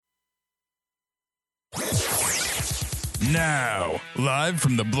Now, live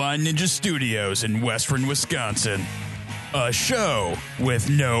from the Blind Ninja Studios in Western Wisconsin, a show with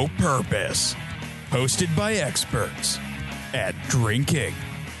no purpose, hosted by experts at drinking,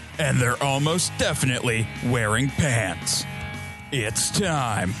 and they're almost definitely wearing pants. It's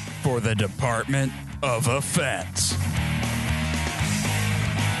time for the Department of Offense.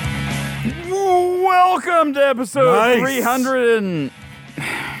 Welcome to episode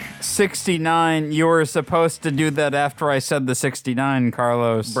 369. You were supposed to do that after I said the 69,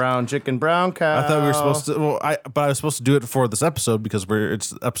 Carlos. Brown chicken, brown cow. I thought we were supposed to. Well, I was supposed to do it for this episode because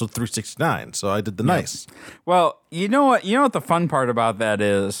it's episode 369. So I did the nice. Well, you know what? You know what the fun part about that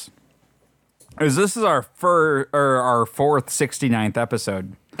is this is our fourth 69th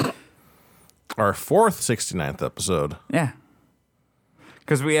episode. Our fourth 69th episode. Yeah.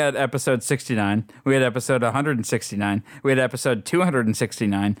 Because we had episode 69, we had episode 169, we had episode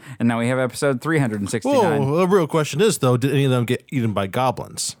 269, and now we have episode 369. Well, the real question is, though, did any of them get eaten by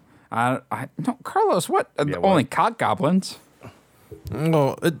goblins? No, Carlos, what? Only cock goblins.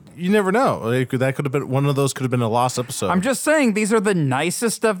 Well, you never know. That could have been one of those. Could have been a lost episode. I'm just saying these are the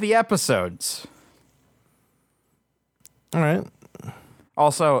nicest of the episodes. All right.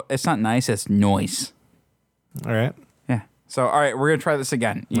 Also, it's not nice, it's noise. All right. Yeah. So, all right, we're going to try this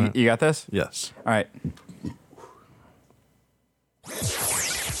again. You got this? Yes. All right.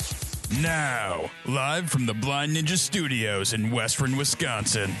 Now, live from the Blind Ninja Studios in Western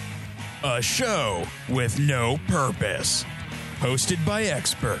Wisconsin, a show with no purpose, hosted by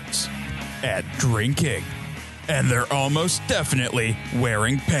experts at drinking, and they're almost definitely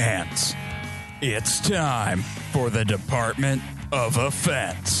wearing pants. It's time for the Department of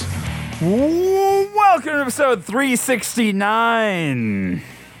Offense. Welcome to episode 369.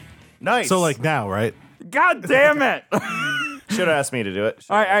 Nice. So, like now, right? God damn it. Should have asked me to do it.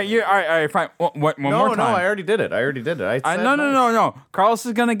 All right, fine. One more time. No, I already did it. I said No. Carlos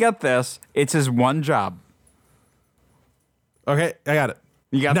is going to get this. It's his one job. Okay, I got it.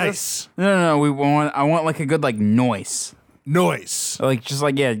 You got Nice. this? No. I want like a good like noise. Noise. Like just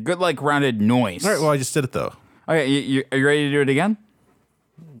like good like rounded noise. All right. Well, I just did it though. Okay, are you ready to do it again?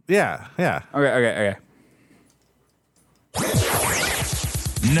 Yeah. Okay.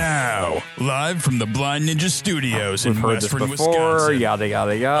 Now, live from the Blind Ninja Studios in We've heard this Western before. Wisconsin, Yada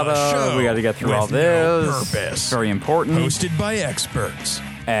yada a yada. show We got to get through with all no this. purpose, Very important. hosted by experts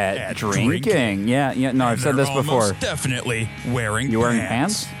At drinking. drinking. Yeah. No, I've said They're this before. almost definitely wearing You wearing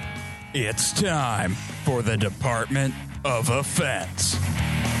pants. pants? It's time for the Department of Offense.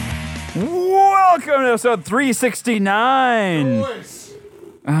 Welcome to episode 369.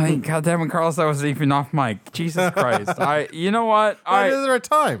 God damn it, Carlos, that was even off mic. Jesus Christ. You know what? I did it at the right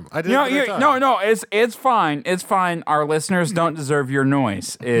time. No, it's fine. It's fine. Our listeners don't deserve your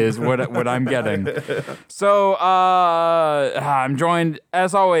noise, is what I'm getting. So, I'm joined,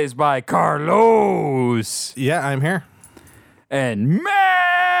 as always, by Carlos Yeah, I'm here. and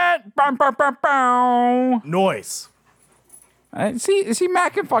Matt. Bow, bow, bow, bow. Noise. See,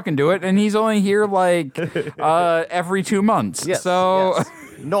 Matt can fucking do it, and he's only here like every 2 months. Yes. So, yes.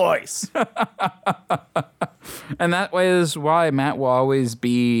 Noise. and that is why Matt will always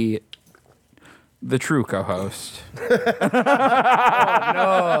be the true co-host.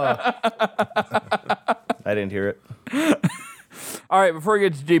 I didn't hear it. All right, before we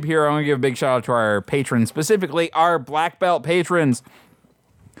get too deep here, I want to give a big shout out to our patrons, specifically our Black Belt patrons,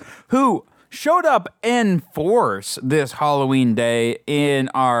 who showed up in force this Halloween day in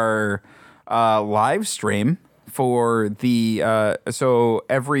our live stream for the so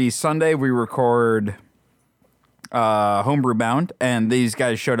every Sunday we record Homebrew Bound, and these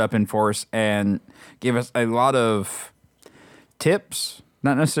guys showed up in force and gave us a lot of tips,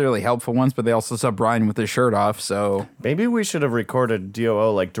 not necessarily helpful ones, but they also saw Brian with his shirt off, so Maybe we should have recorded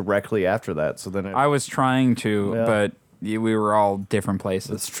DOO like directly after that. So then I was trying to, Yeah. but we were all different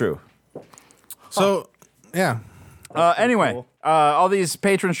places. It's true. So, yeah. Anyway, cool. all these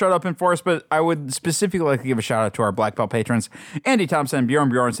patrons showed up in force, but I would specifically like to give a shout out to our Black Belt patrons: Andy Thompson,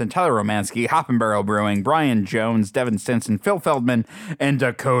 Bjorn Bjornson, Tyler Romansky, Hop and Barrel Brewing, Brian Jones, Devin Stinson, Phil Feldman, and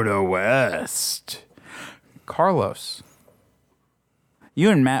Dakota West. Carlos, you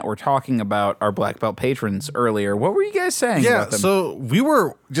and Matt were talking about our Black Belt patrons earlier. What were you guys saying Yeah, about them? so we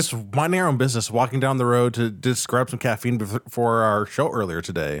were just minding our own business, walking down the road to just grab some caffeine before our show earlier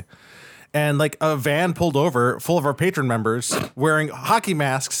today. and like a van pulled over full of our patron members wearing hockey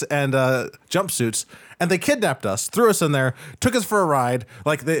masks and jumpsuits, and they kidnapped us, threw us in there, took us for a ride.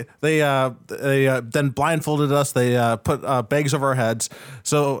 Like they then blindfolded us. They put bags over our heads.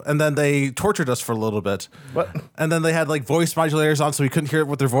 And then they tortured us for a little bit. What? And then they had like voice modulators on, so we couldn't hear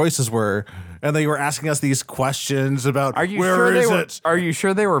what their voices were. And they were asking us these questions about Are you where sure is they were? it? Are you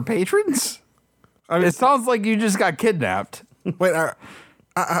sure they were patrons? It sounds like you just got kidnapped. Wait, like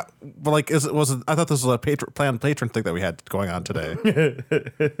I thought this was a planned patron thing that we had going on today.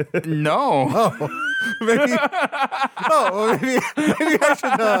 No. Maybe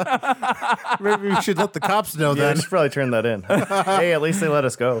I should. Maybe we should let the cops know Yeah, I then. should probably turn that in. Hey, at least they let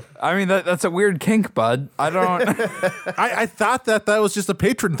us go. I mean, that's a weird kink, bud. I don't. I thought that was just a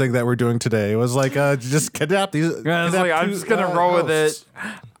patron thing that we're doing today. It was like just kidnap these. I was like, I'm just going to roll with it.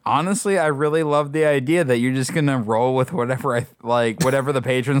 Honestly, I really love the idea that you're just going to roll with whatever whatever the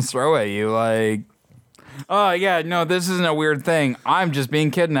patrons throw at you. Like, oh, yeah, no, this isn't a weird thing. I'm just being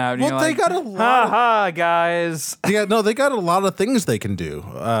kidnapped. And Well, you're they like, got a lot. ha ha, guys. Yeah, no, they got a lot of things they can do.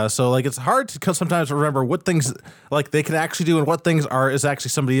 So like it's hard to sometimes remember what things like they can actually do and what things is actually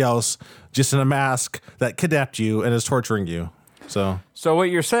somebody else just in a mask that kidnapped you and is torturing you. So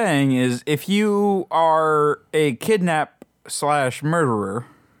what you're saying is if you are a kidnap/murderer,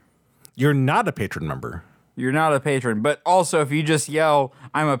 you're not a patron member. you're not a patron. But also, if you just yell,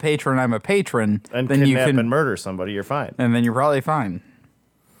 I'm a patron, And then kidnap you can, and murder somebody, you're fine. and then you're probably fine.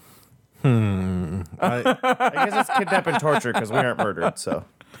 I guess it's kidnap and torture because we aren't murdered. So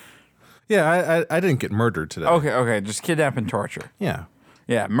Yeah, I didn't get murdered today. Okay, just kidnap and torture. Yeah.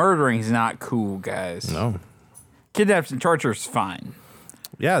 Yeah, murdering is not cool, guys. No. Kidnaps and torture is fine.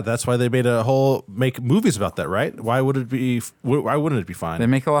 Yeah, that's why they made make movies about that, right? Why would it be? Why wouldn't it be fine? They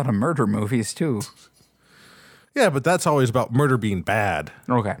make a lot of murder movies, too. Yeah, but that's always about murder being bad.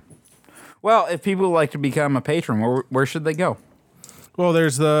 Okay. Well, if people would like to become a patron, where should they go? Well,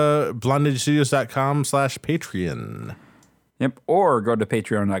 there's the blindninjastudios.com/Patreon. Yep, or go to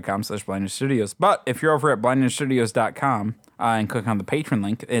patreon.com/blindninjastudios. But if you're over at blindninjastudios.com and click on the patron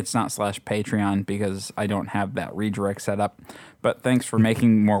link, it's not /Patreon because I don't have that redirect set up. But thanks for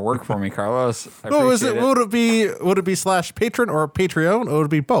making more work for me, Carlos. I appreciate it. Would it be /Patron or Patreon, or would it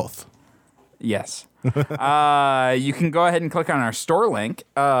be both? Yes. You can go ahead and click on our store link,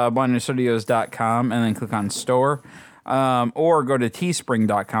 blindninjastudios.com, and then click on store. Or go to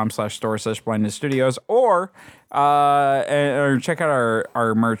teespring.com/store/blindninjastudios, or check out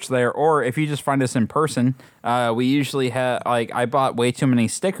our merch there. Or if you just find us in person, we usually have, I bought way too many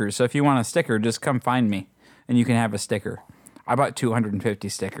stickers. So if you want a sticker, just come find me and you can have a sticker. I bought 250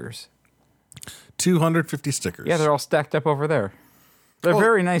 stickers. 250 stickers. Yeah, they're all stacked up over there. They're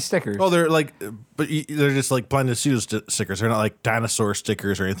very nice stickers. Oh, they're like, but they're just like Blind Ninja Studios stickers. They're not like dinosaur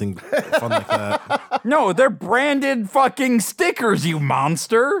stickers or anything fun like that. No, they're branded fucking stickers, you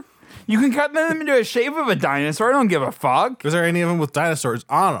monster. You can cut them into a shape of a dinosaur. I don't give a fuck. Is there any of them with dinosaurs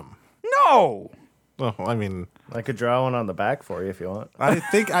on them? No. Well, I mean, I could draw one on the back for you if you want. I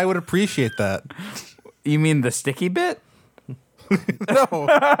think I would appreciate that. You mean the sticky bit? No,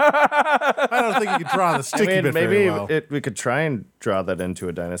 I don't think you could draw the sticky bit very well. We could try and draw that into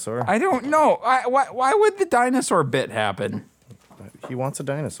a dinosaur. I don't know. Why would the dinosaur bit happen? He wants a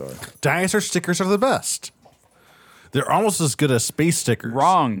dinosaur. Dinosaur stickers are the best. They're almost as good as space stickers.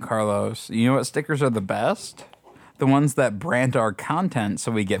 Wrong, Carlos. You know what stickers are the best? The ones that brand our content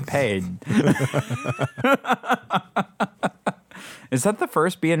so we get paid. Is that the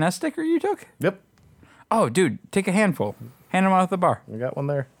first BNS sticker you took? Yep, Oh, dude, take a handful. Hand them out at the bar. we got one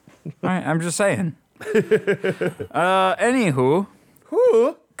there. All right, I'm just saying. Anywho,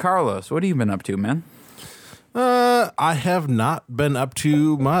 Carlos, what have you been up to, man? I have not been up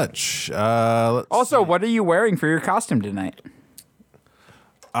to much. Also, what are you wearing for your costume tonight?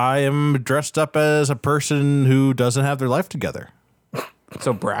 I am dressed up as a person who doesn't have their life together.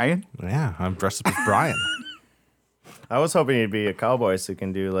 So, Brian? Yeah, I'm dressed up as Brian. I was hoping he'd be a cowboy so he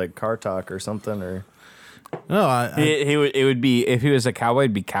can do like car talk or something or No, It would be, if he was a cowboy,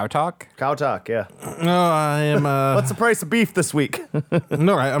 it'd be cow talk. cow talk. Yeah. I am. What's the price of beef this week?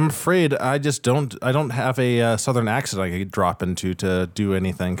 No, I'm afraid I just don't. I don't have a southern accent I could drop into to do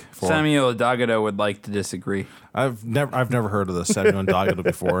anything for. Samuel Dagado would like to disagree. I've never heard of the Samuel Dagado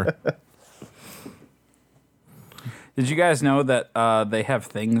before. Did you guys know that they have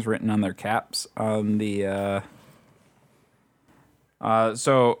things written on their caps on the?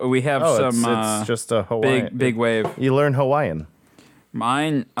 So we have some. it's just a Hawaiian. big wave. You learn Hawaiian.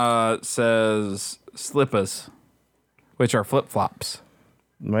 Mine says slippas, which are flip flops.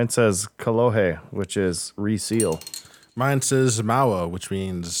 Mine says kalohe, which is reseal. Mine says Maua, which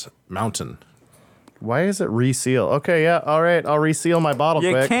means mountain. Why is it reseal? Okay, yeah, all right. I'll reseal my bottle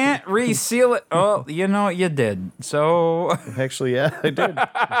You quick. can't reseal it. Oh, you know you did. So Actually, yeah, I did.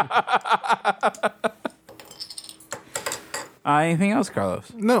 anything else,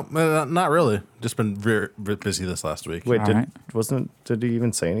 Carlos? No, not really. Just been very busy this last week. Wait, All right. did he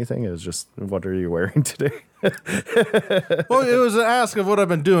even say anything? It was just, what are you wearing today? Well, it was an ask of what I've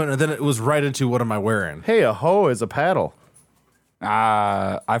been doing, and then it was right into what am I wearing. Hey, a hoe is a paddle.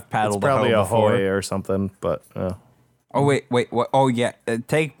 I've It's paddled probably a a hoe before. hoy or something, but Oh wait, what? Oh yeah,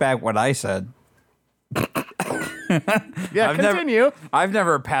 take back what I said. yeah, continue. I've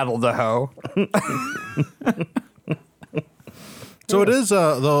never paddled a hoe. So it is,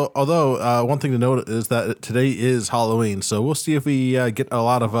 though. Although one thing to note is that today is Halloween, so we'll see if we get a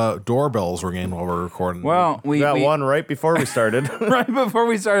lot of doorbells ringing while we're recording. Well, we Got one right before we started. right before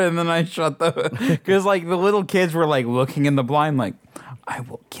we started, and then I shut the because like the little kids were like looking in the blind, like, "I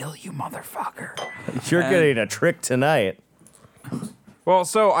will kill you, motherfucker." You're getting a trick tonight. Well,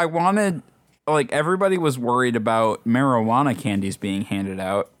 so I wanted, like, everybody was worried about marijuana candies being handed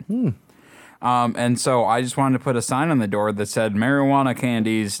out. And so I just wanted to put a sign on the door that said marijuana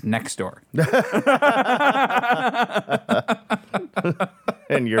candies next door.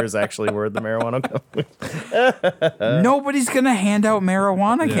 And yours actually were the marijuana company. Nobody's going to hand out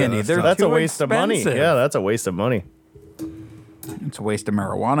marijuana candy. that's They're tough. That's a too waste of money. expensive. Yeah, that's a waste of money. It's a waste of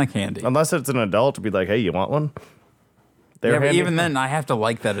marijuana candy. Unless it's an adult to be like, hey, you want one? They're Yeah, but handing- even then, I have to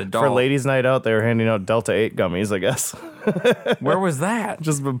like that adult. for ladies' night out, they were handing out Delta 8 gummies, I guess. Where was that?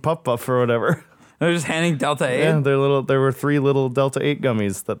 Just been puff or whatever. They're just handing Delta 8? Yeah, there were 3 little Delta 8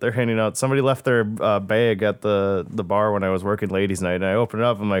 gummies that they're handing out. Somebody left their bag at the bar when I was working ladies' night, and I opened it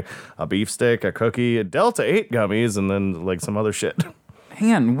up. I'm like, a beefsteak, a cookie, a Delta 8 gummies, and then like some other shit.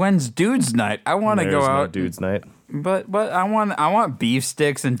 Hang on, when's dude's night? I want to There's go no out. dude's night. But I want beef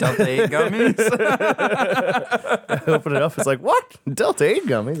sticks and Delta 8 gummies. I open it up. It's like, what? Delta 8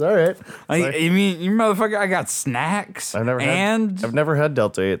 gummies? All right. You mean, you motherfucker, I got snacks. I've never had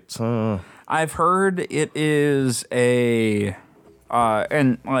Delta 8. So. I've heard it is a,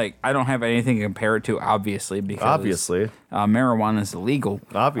 and like I don't have anything to compare it to, obviously, because marijuana is illegal.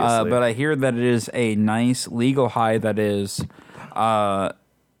 Obviously. But I hear that it is a nice legal high that is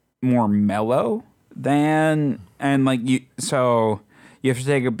more mellow than, and like so you have to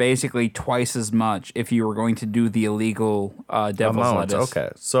take basically twice as much if you were going to do the illegal devil's Amount. lettuce. Okay.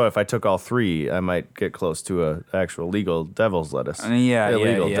 So if I took all 3, I might get close to a actual legal devil's lettuce.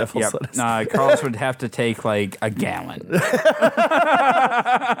 Illegal devil's lettuce. Carlos would have to take like a gallon.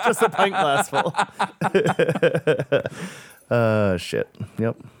 Just a pint glass full. Shit.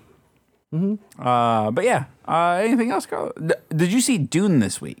 Yep. But yeah, anything else, Carlos? Did you see Dune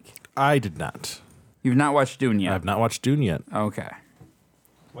this week? I did not. You've not watched Dune I yet. have not watched Dune yet. Okay.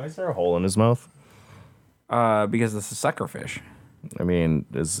 Why is there a hole in his mouth? Because it's a suckerfish. I mean,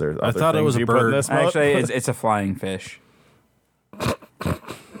 is there other thought it things was a you put in bird. this mouth? Actually, it's a flying fish.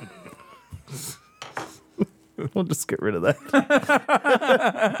 We'll just get rid of that.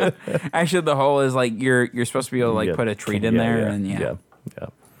 Actually, the hole is like you're supposed to be able to like Yeah. put a treat in there, and yeah.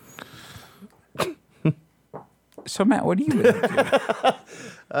 So Matt, what are you been up to?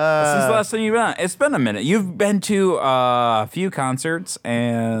 Since the last time you've been on? It's been a minute. You've been to a few concerts,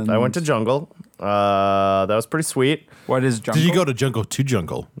 and I went to Jungle. That was pretty sweet. What is Jungle? Did you go to Jungle to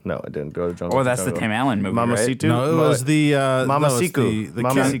Jungle? No, I didn't go to Jungle. Oh, to that's the Jungle. Tim Allen movie, Mama right? Situ? No, it was the Mama no, it's Siku. the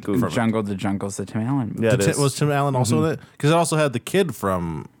Mama kid Siku. from it. Jungle to Jungle's the Tim Allen movie. Yeah, it is. Was Tim Allen also in it? Because it also had the kid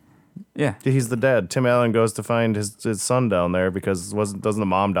from. Yeah. He's the dad. Tim Allen goes to find his son down there because doesn't the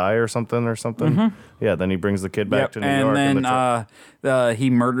mom die or something? Yeah, then he brings the kid back to New York. And and then he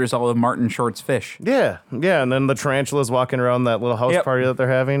murders all of Martin Short's fish. yeah, and then the tarantula's walking around that little house Yep. party that they're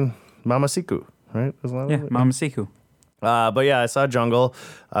having. Mama Siku, right? Isn't that Yeah, what it- Mama Siku. But yeah, I saw Jungle.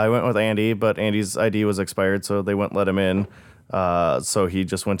 I went with Andy, but Andy's ID was expired, so they wouldn't let him in. So he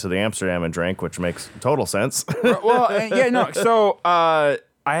just went to the Amsterdam and drank, which makes total sense. Well, yeah, no. So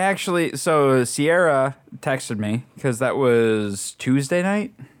Sierra texted me because that was Tuesday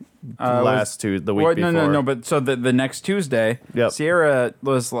night. The week before. No. But so the next Tuesday, Yep. Sierra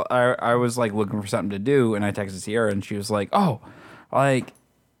was. I was like looking for something to do, and I texted Sierra, and she was like, "Oh, like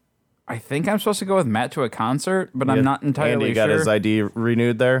I think I'm supposed to go with Matt to a concert, but I'm not entirely Andy sure." got his ID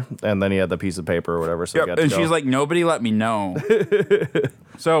renewed there, and then he had the piece of paper or whatever. So he got to And go. she's like, "Nobody let me know."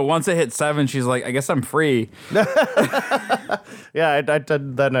 So once it hit 7, she's like, "I guess I'm free." Yeah,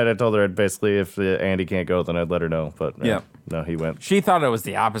 that night I told her basically if Andy can't go, then I'd let her know. But Yeah. no, he went. She thought it was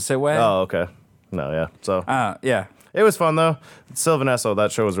the opposite way. Oh, okay. No, yeah. So Yeah. it was fun though. Sylvanesso,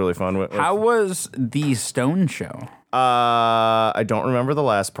 that show was really fun. How was the Stone show? I don't remember the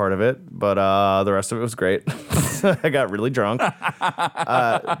last part of it, but the rest of it was great. I got really drunk.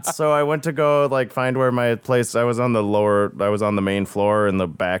 So I went to go like find where my place. I was on the main floor in the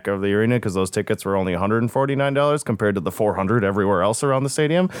back of the arena because those tickets were only $149 compared to the $400 everywhere else around the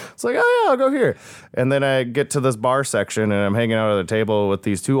stadium. It's like, oh yeah, I'll go here. And then I get to this bar section and I'm hanging out at a table with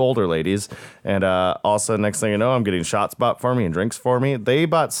these two older ladies. And all of a sudden, next thing you know, I'm getting shots bought for me and drinks for me. They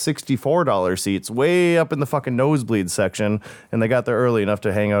bought $64 seats way up in the fucking nosebleed section, and they got there early enough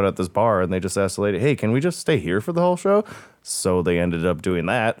to hang out at this bar. And they just asked the lady, "Hey, can we just stay here for the whole show?" So they ended up doing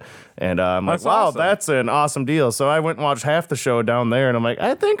that. And I'm like, wow, awesome. that's an awesome deal. So I went and watched half the show down there, and I'm like,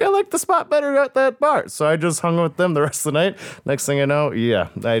 I think I like the spot better at that bar. So I just hung with them the rest of the night. Next thing I know, yeah,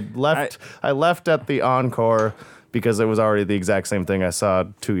 I left at the encore because it was already the exact same thing I saw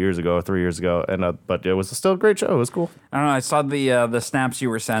 2 years ago or 3 years ago. And but it was still a great show. It was cool. I don't know. I saw the snaps you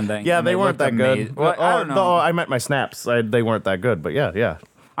were sending. Yeah, and they weren't that looked good. amazing. Well, I don't know. No, I meant my snaps. They weren't that good, but yeah.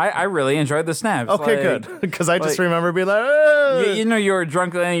 I really enjoyed the snaps. Okay, Like, good. Because I just like- remember being like, "Eh." You know, you were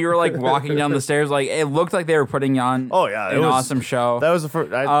drunk and you were like walking down the stairs. Like it looked like they were putting on. Oh yeah, it an was awesome show. That was the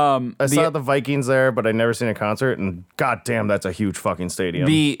first. I saw the Vikings there, but I'd never seen a concert, and goddamn, that's a huge fucking stadium.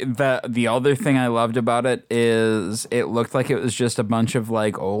 The other thing I loved about it is it looked like it was just a bunch of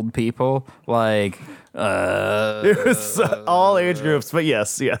like old people, like. It was all age groups, but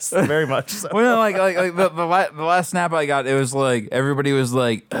yes, very much so. Well, like the last snap I got, it was like everybody was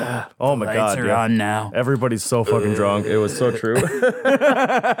like, Oh my "Lights god, are yeah. on now." Everybody's so fucking drunk. It was so true.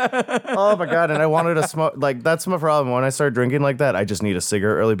 Oh my god, and I wanted to smoke. Like that's my problem. When I start drinking like that, I just need a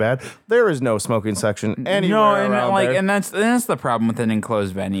cigarette really bad. There is no smoking section anywhere No, and around like, there. and that's the problem with an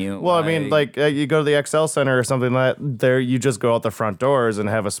enclosed venue. Well, I mean, like you go to the XL Center or something like that. There, you just go out the front doors and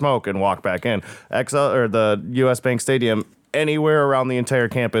have a smoke and walk back in. XL or the U.S. Bank Stadium. Anywhere around the entire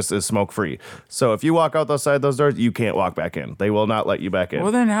campus is smoke free. So if you walk out outside those doors, you can't walk back in. They will not let you back in.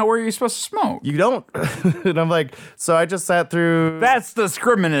 well, then how were you supposed to smoke? You don't. And I'm like, so I just sat through. That's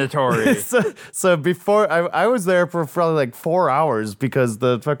discriminatory. So before I was there for probably like 4 hours because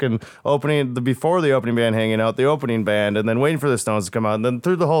the fucking before the opening band hanging out, the opening band, and then waiting for the Stones to come out, and then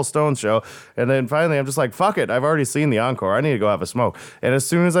through the whole Stones show, and then finally I'm just like, fuck it, I've already seen the encore. I need to go have a smoke. And as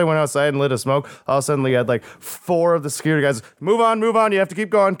soon as I went outside and lit a smoke, all of a sudden we had like 4 of the security guys, move on, you have to keep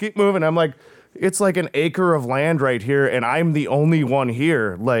going, keep moving. I'm like, it's like an acre of land right here, and I'm the only one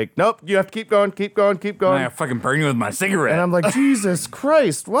here. Like, nope, you have to keep going. I'm gonna fucking burn you with my cigarette. And I'm like, Jesus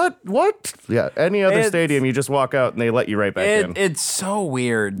Christ, what? Yeah, any other It's- stadium, you just walk out and they let you right back in. It's so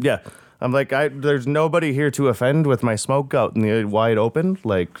weird. Yeah. I'm like, there's nobody here to offend with my smoke out in the wide open.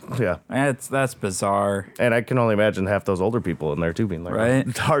 Like, yeah. That's bizarre, And I can only imagine half those older people in there too being like, right?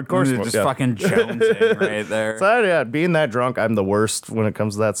 hardcore They're smoke. just Yeah. fucking jonesing right there. So, yeah, being that drunk, I'm the worst when it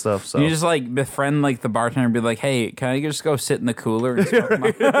comes to that stuff. So You just like befriend like the bartender and be like, "Hey, can I just go sit in the cooler?" And smoke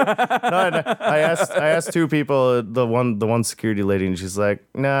my-" I asked 2 people, the one security lady, and she's like,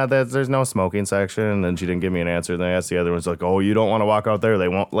 nah, there's no smoking section. And then she didn't give me an answer. Then I asked the other one's like, oh, you don't want to walk out there. They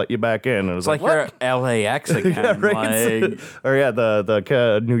won't let you back in. And it was It's like what? you're at LAX again. Yeah, right. Like, Or yeah,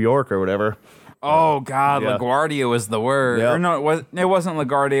 the New York or whatever. oh God, Yeah. LaGuardia was the word. Yeah. Or no, it wasn't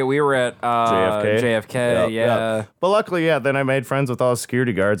LaGuardia. We were at JFK. Yeah. But luckily, yeah, then I made friends with all the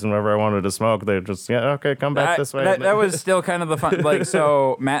security guards, and whenever I wanted to smoke, they just, okay, come back this way. That was still kind of the fun. Like,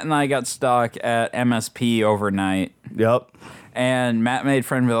 so Matt and I got stuck at MSP overnight. Yep. And Matt made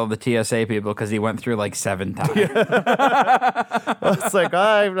friend with all the TSA people because he went through like 7 times. It's like,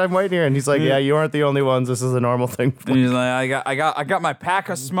 I'm waiting here, and he's like, yeah, you aren't the only ones. This is a normal thing. And he's like, I got my pack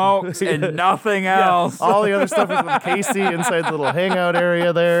of smokes and nothing else. All the other stuff is with Casey inside the little hangout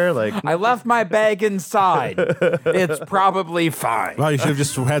area there. Like, I left my bag inside. It's probably fine. Wow, you should have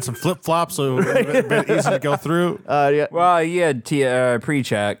just had some flip flops so it would have been easy to go through. yeah. Well, he had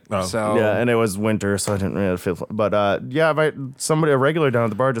pre-check, Oh. so Yeah, and it was winter, so I didn't really feel. But yeah, a regular down at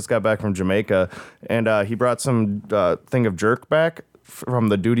the bar just got back from Jamaica, and he brought some thing of jerk back from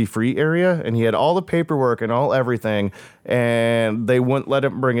the duty free area, and he had all the paperwork and all everything, and they wouldn't let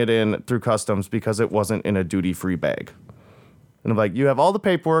him bring it in through customs because it wasn't in a duty free bag. And I'm like, you have all the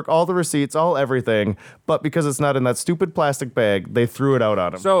paperwork, all the receipts, all everything, but because it's not in that stupid plastic bag, they threw it out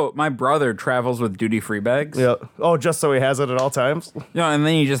on him. So my brother travels with duty-free bags. Yeah. Oh, just so he has it at all times. And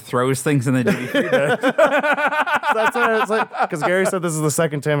then he just throws things in the duty-free bag. That's what it's like. Because Gary said this is the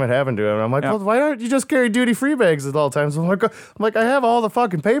second time it happened to him. And I'm like, well, why don't you just carry duty-free bags at all times? I'm like, I have all the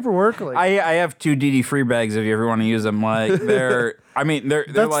fucking paperwork. Like, I have 2 duty-free bags if you ever want to use them. Like they're I mean, they're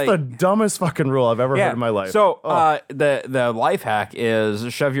That's like the dumbest fucking rule I've ever heard in my life. So the life hack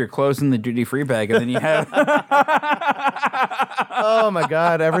is shove your clothes in the duty free bag, and then you have Oh my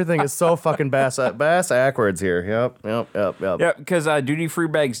god, everything is so fucking bass backwards here. Yep. yeah, because duty free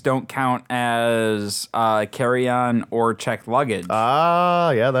bags don't count as carry on or checked luggage.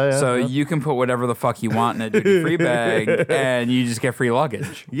 Yeah. So you can put whatever the fuck you want in a duty free bag, and you just get free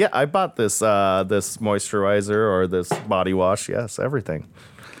luggage. Yeah, I bought this this moisturizer or this body wash. Yes, everything.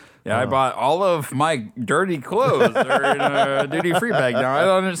 Yeah, I bought all of my dirty clothes are in a duty free bag now. I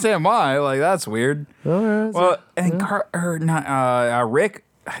don't understand why. Like that's weird. Well, and Rick,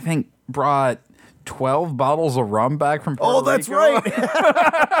 I think brought 12 bottles of rum back from Puerto Oh, that's Rico. right.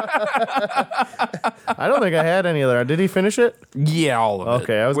 I don't think I had any of that. Did he finish it? Yeah, all of it.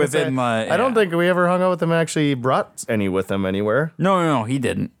 Okay, I was gonna say, I don't think we ever hung out with him and actually brought any with him anywhere. No, he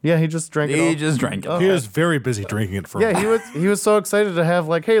didn't. Yeah, he just drank it all. He just drank it. He was very busy drinking it for a while. Yeah, he was so excited to have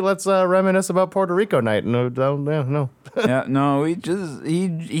like, hey, let's reminisce about Puerto Rico night. No. Yeah, no,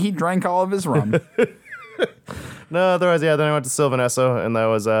 he drank all of his rum. No, otherwise, yeah. Then I went to Sylvanesso, and that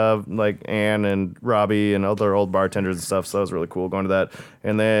was like Ann and Robbie and other old bartenders and stuff. So that was really cool going to that.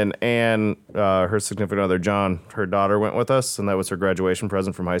 And then Ann, her significant other John, her daughter went with us, and that was her graduation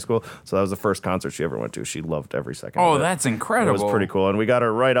present from high school. So that was the first concert she ever went to. She loved every second. Oh, of it. that's It incredible. was pretty cool, and we got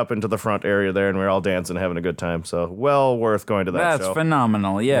her right up into the front area there, and we were all dancing, having a good time. So well worth going to that That's show.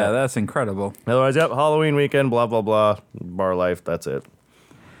 phenomenal. Yeah, that's incredible. Otherwise, yep, Halloween weekend, blah blah blah, bar life. That's it.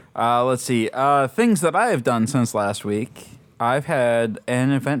 Let's see. Things that I have done since last week. I've had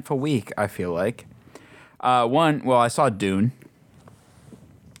an eventful week, I feel like. I saw Dune.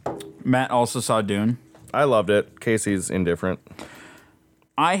 Matt also saw Dune. I loved it. Casey's indifferent.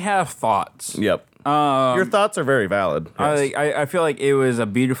 I have thoughts. Yep. Your thoughts are very valid. Yes. I feel like it was a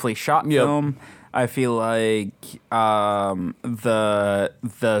beautifully shot Yep. film. I feel like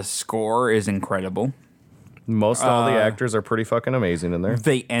the score is incredible. Most all the actors are pretty fucking amazing in there.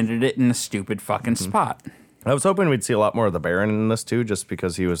 They ended it in a stupid fucking spot. I was hoping we'd see a lot more of the Baron in this too, just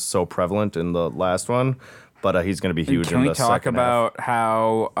because he was so prevalent in the last one. But he's going to be huge Can in we the talk second half. about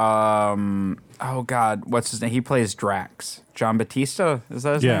how oh god, what's his name? He plays Drax. John Batista, is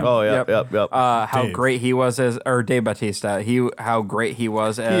that his Yeah. name? Oh, yep. How Dave. great he was Dave Batista. How great he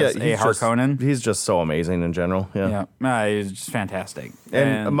was as a Harkonnen. He's just so amazing in general. Yeah. Yeah, he's just fantastic.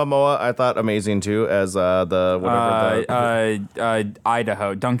 And Momoa, I thought amazing too, as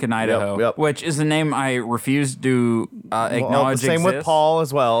Idaho, Duncan Idaho, yep. which is a name I refuse to acknowledge. Same with exists. Paul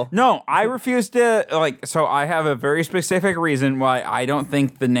as well. No, I refuse to So I have a very specific reason why I don't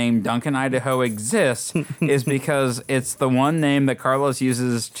think the name Duncan Idaho exists is because it's the one name that Carlos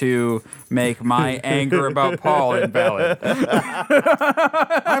uses to make my anger about Paul invalid.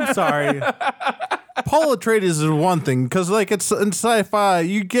 I'm sorry. Paul Atreides is one thing because, like, it's in sci-fi,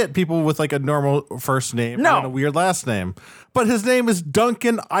 you get people with like a normal first name No. and a weird last name, but his name is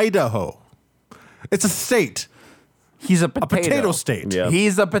Duncan Idaho. It's a state, He's a potato. potato state, Yeah.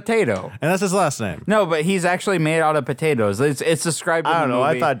 He's a potato. and that's his last name. No, but he's actually made out of potatoes. It's described in I don't the know. I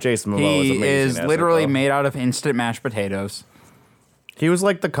movie. thought Jason Momoa was He amazing is as it, literally though. made out of instant mashed potatoes. He was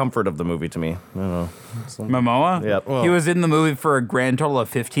like the comfort of the movie to me. I don't know. Momoa? Yep. He was in the movie for a grand total of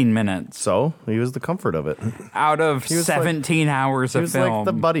 15 minutes So he was the comfort of it. out of was 17 hours He of was film. like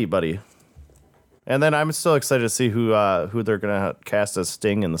the buddy. And then I'm still excited to see who they're gonna cast as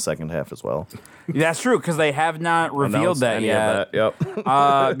Sting in the second half as well. That's true, because they have not revealed Announced that any yet. of that. Yep.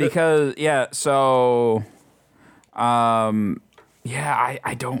 I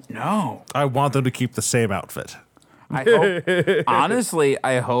don't know. I want them to keep the same outfit. I hope, honestly,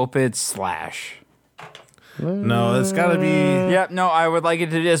 I hope it's Slash. No, it's got to be. Yep, no, I would like it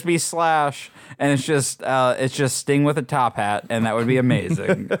to just be Slash, and it's just Sting with a top hat, and that would be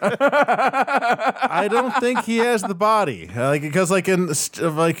amazing. I don't think he has the body, because in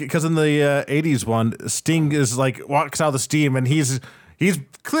the '80s one, Sting is like walks out of the steam, and he's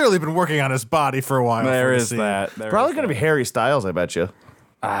clearly been working on his body for a while. There for the is scene. that. Probably gonna be Harry Styles, I bet you.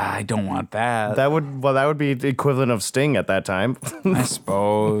 I don't want that. That would be the equivalent of Sting at that time. I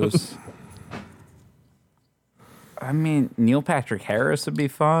suppose. I mean, Neil Patrick Harris would be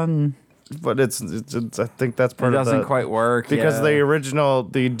fun. But it's I think that's It part of doesn't quite work because yeah.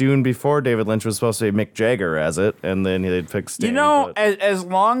 the Dune before David Lynch was supposed to be Mick Jagger as it, and then they'd pick Sting. You know, but- as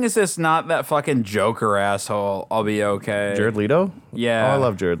long as it's not that fucking Joker asshole, I'll be okay. Jared Leto. Yeah. Oh, I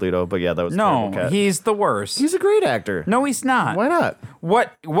love Jared Leto, but yeah, that was a No, terrible cat. he's the worst. He's a great actor. No, he's not. Why not?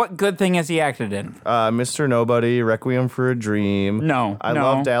 What good thing has he acted in? Mr. Nobody, Requiem for a Dream. No, I no.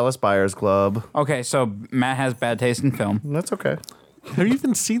 love Dallas Buyers Club. Okay, so Matt has bad taste in film. That's okay. Have you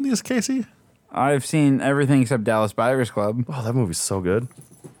even seen these, Casey? I've seen everything except Dallas Buyers Club, Oh, that movie's so good.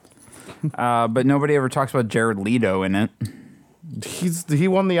 but nobody ever talks about Jared Leto in it. He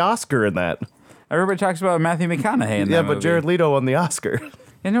won the Oscar in that. Everybody talks about Matthew McConaughey in that Yeah, but movie. Jared Leto won the Oscar.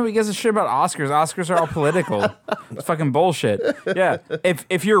 Yeah, nobody gives a shit about Oscars. Oscars are all political. It's fucking bullshit. Yeah,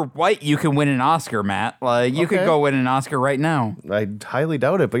 if you're white, you can win an Oscar, Matt. Like, you could Okay. go win an Oscar right now. I highly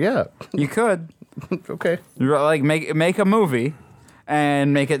doubt it, but yeah. You could. Okay. Like, make a movie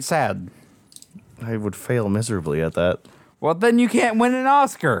and make it sad. I would fail miserably at that. Well, then you can't win an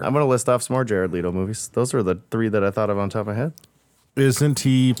Oscar. I'm going to list off some more Jared Leto movies. Those are the 3 that I thought of on top of my head. Isn't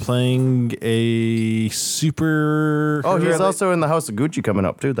he playing a super? Oh, he's also in the House of Gucci coming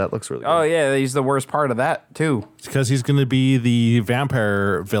up, too. That looks really good. Oh, yeah, he's the worst part of that, too. Because he's going to be the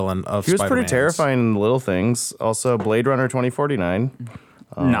vampire villain of He was pretty Spider-Man's. terrifying in Little Things. Also, Blade Runner 2049.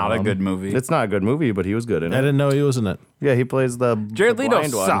 Not a good movie. It's not a good movie, but he was good in I it. didn't know he was in it. Yeah, he plays the Jared the Leto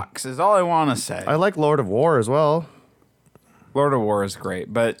blind one. sucks, is all I want to say. I like Lord of War as well. Lord of War is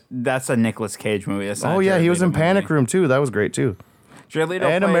great, but that's a Nicolas Cage movie. That's not Oh, a yeah, Jared he was Leto in Panic movie. Room, too. That was great, too. Jared Leto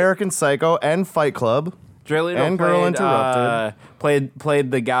And played, American Psycho and Fight Club. Jared Leto and Girl played, Interrupted.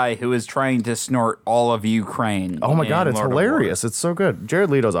 played the guy who was trying to snort all of Ukraine. Oh, my in God, it's Lord of War. hilarious. It's so good. Jared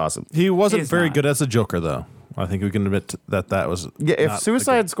Leto's awesome. He wasn't He's very not. good as a Joker, though. I think we can admit that was. Yeah, if not a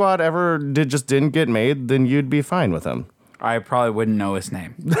Suicide good- Squad ever didn't get made, then you'd be fine with him. I probably wouldn't know his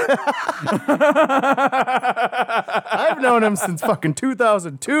name. I've known him since fucking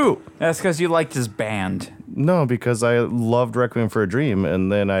 2002. That's because you liked his band. No, because I loved Requiem for a Dream,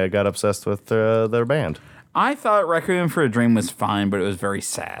 and then I got obsessed with their band. I thought Requiem for a Dream was fine, but it was very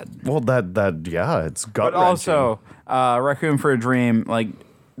sad. Well, yeah, it's gut But also, Requiem for a Dream, like,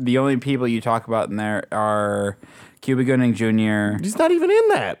 the only people you talk about in there are Cuba Gooding Jr. he's not even in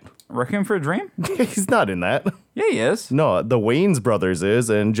that. Requiem for a Dream? He's not in that. Yeah, he is. No, the Wayans brothers is,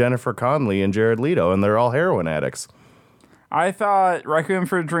 and Jennifer Connelly and Jared Leto, and they're all heroin addicts. I thought Requiem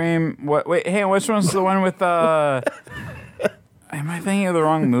for a Dream. Wait, hey, which one's the one with Am I thinking of the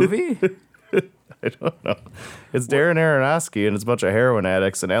wrong movie? I don't know. It's Darren Aronofsky, and it's a bunch of heroin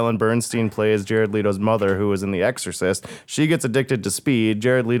addicts, and Ellen Bernstein plays Jared Leto's mother, who was in The Exorcist. She gets addicted to speed,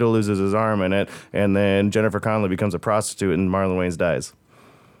 Jared Leto loses his arm in it, and then Jennifer Connelly becomes a prostitute, and Marlon Wayans dies.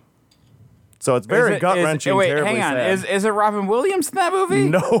 So it's very gut-wrenching, Wait, terribly hang on. sad. Is it Robin Williams in that movie?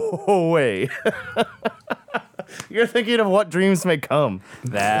 No way. You're thinking of What Dreams May Come.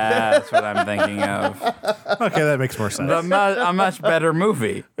 That's what I'm thinking of. Okay, that makes more sense. A much better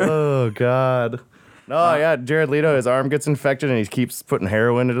movie. Oh, God. Oh, yeah, Jared Leto, his arm gets infected, and he keeps putting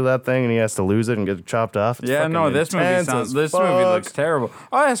heroin into that thing, and he has to lose it and get chopped off. It's Yeah, fucking no, this movie intense sounds. as This movie fuck. looks terrible.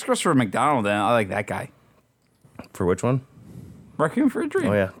 Oh, that's Christopher McDonald. And I like that guy. For which one? Requiem for a Dream.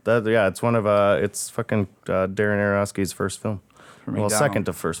 Oh, yeah. It's one of, it's fucking Darren Aronofsky's first film. Well, McDonald. second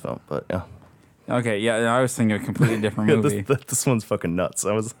to first film, but yeah. Okay, yeah, I was thinking of a completely different movie. This one's fucking nuts.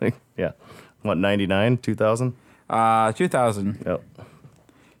 I was like, yeah. What, 99, 2000? 2000. Yep.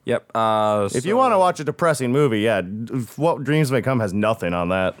 Yep. If you want to watch a depressing movie, yeah, What Dreams May Come has nothing on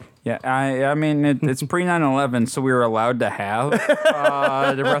that. Yeah, I mean, it's pre 9/11, so we were allowed to have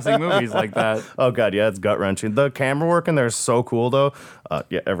depressing movies like that. Oh, God, yeah, it's gut-wrenching. The camera work in there is so cool, though.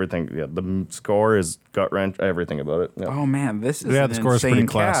 Yeah, everything. Yeah, the score is gut-wrenching. Everything about it. Yeah. Oh man, this is Yeah, an the score is insane pretty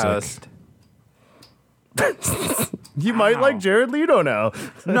classic. cast. You might like Jared Leto now.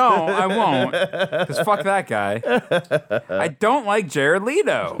 No, I won't. Because fuck that guy. I don't like Jared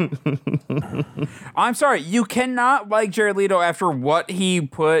Leto. I'm sorry. You cannot like Jared Leto after what he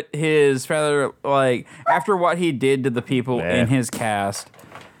put his feather, like, after what he did to the people Nah. in his cast.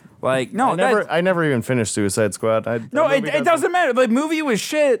 Like, no, I never even finished Suicide Squad. no, it doesn't matter. The movie was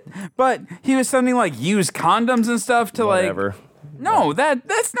shit, but he was sending, like, used condoms and stuff to, Whatever. like... No,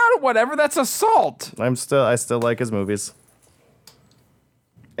 that's not a whatever. That's assault. I still like his movies.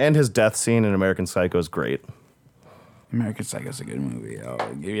 And his death scene in American Psycho is great. American Psycho's a good movie.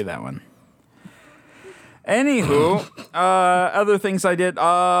 I'll give you that one. Anywho, other things I did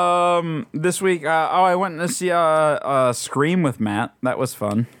this week. I went to see Scream with Matt. That was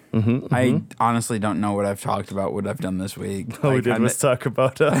fun. I honestly don't know what I've talked about, what I've done this week. All we Like, did was talk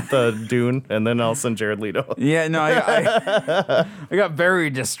about the Dune, and then all of a sudden Jared Leto. yeah, no, I got very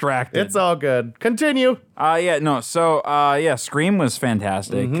distracted. It's all good. Continue. Yeah, no. So, Scream was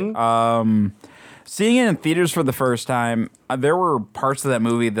fantastic. Seeing it in theaters for the first time, there were parts of that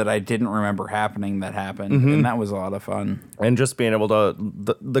movie that I didn't remember happening that happened, and that was a lot of fun. And just being able to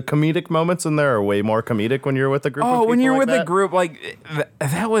the comedic moments in there are way more comedic when you're with a group. of people When you're like with that. a group, like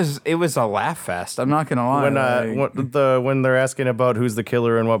it was a laugh fest. I'm not gonna lie. When they're asking about who's the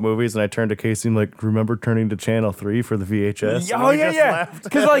killer in what movies, and I turned to Casey and like, remember turning to Channel 3 for the VHS? And we just laughed.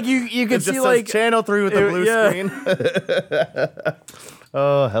 Because like you could It just see says like Channel 3 with the blue screen.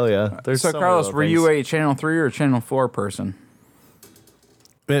 Oh hell yeah! There's so. many Carlos, little were you things. a Channel 3 or Channel 4 person?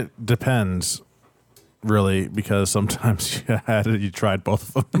 It depends, really, because sometimes you tried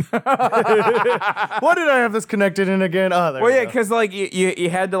both of them. Why did I have this connected in again? Oh, there Well, we yeah, go. because like you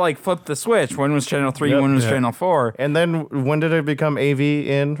had to like flip the switch. One was Channel 3, Yep. one was Yeah. Channel 4. And then when did it become AV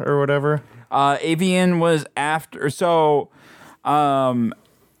in or whatever? AVN was after. So,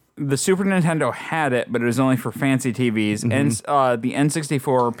 the Super Nintendo had it, but it was only for fancy TVs. And the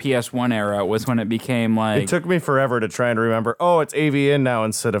N64 PS1 era was when it became like. It took me forever to try and remember. Oh, it's AV in now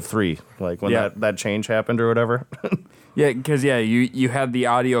instead of 3. Like when Yeah. that change happened or whatever. Yeah, because you had the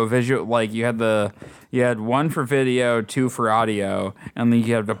audio visual, like you had one for video, 2 for audio, and then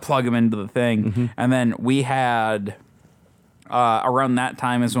you had to plug them into the thing. And then we had around that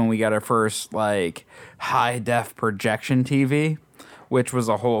time is when we got our first like high def projection TV, which was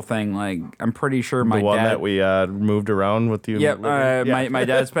a whole thing. Like I'm pretty sure my The one dad. that we moved around with you. Yep, living- my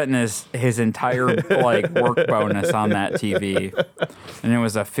dad spent his entire like work bonus on that TV, and it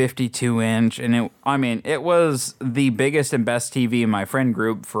was a 52-inch, and it was the biggest and best TV in my friend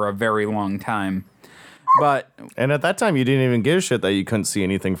group for a very long time. But And at that time, you didn't even give a shit that you couldn't see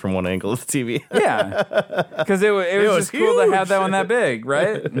anything from one angle of the TV. yeah, because it was was just cool to have huge. that one that big,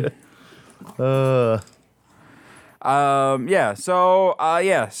 right? So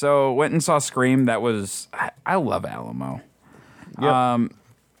went and saw Scream. That was I love Alamo. Yep.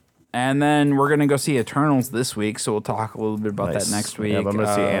 And then we're gonna go see Eternals this week, so we'll talk a little bit about Nice. that next week. Yeah, I'm going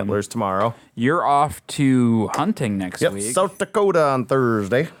to see Antlers tomorrow. You're off to hunting next Yep, week, South Dakota on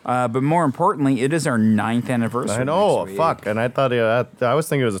Thursday. but more importantly, it is our 9th anniversary. I know, next week. fuck. And I thought, I was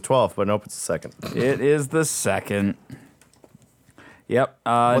thinking it was the 12th, but nope, it's the 2nd. It is the 2nd. Yep,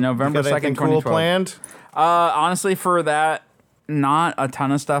 November You got 2nd, anything 2012. cool planned? Honestly, for that, not a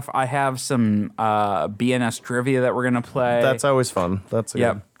ton of stuff. I have some BNS trivia that we're gonna play. That's always fun. That's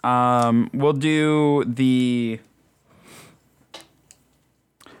Yep. good. We'll do the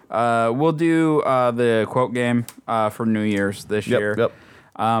quote game for New Year's this year. Yep.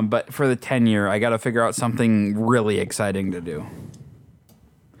 But for the 10-year, I got to figure out something really exciting to do.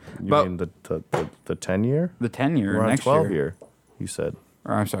 You But- mean the 10 year? The 10-year We're on next 12 year. year, you said.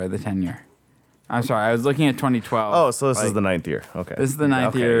 Or I'm sorry, the 10-year. I'm sorry, I was looking at 2012. Oh, so this is Like, the 9th year. Okay. This is the 9th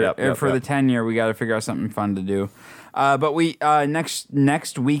Okay, year. yep, And yep, for yep. the 10-year, we got to figure out something fun to do. But we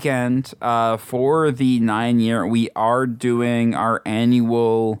next weekend for the 9-year, we are doing our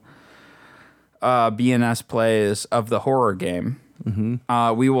annual BNS plays of the horror game.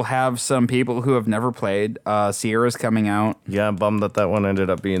 Mm-hmm. We will have some people who have never played. Sierra's coming out. Yeah, I'm bummed that one ended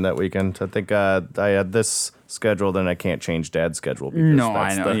up being that weekend. I think I had this scheduled, and I can't change Dad's schedule. Because No,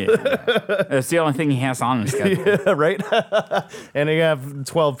 I that's know. Yeah. It's the only thing he has on his schedule. the- right? And you have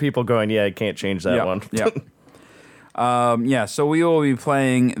 12 people going, yeah, I can't change that one. Yep. So we will be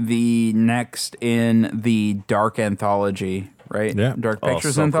playing the next in the Dark Anthology, right? Yeah. Dark Oh,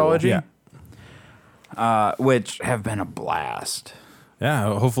 Pictures so cool. Anthology. Yeah. Which have been a blast.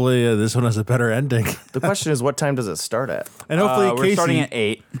 Yeah, hopefully this one has a better ending. The question is, what time does it start at? And hopefully We're Casey starting at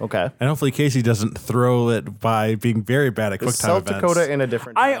 8. Okay. and hopefully Casey doesn't throw it by being very bad at Is QuickTime South events. Dakota in a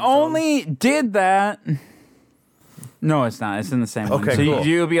different I time zone? only did that. No, it's not. It's in the same one. Okay, So cool.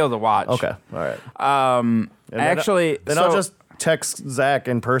 you'll be able to watch. Okay. All right. And Actually, then so- I'll just text Zach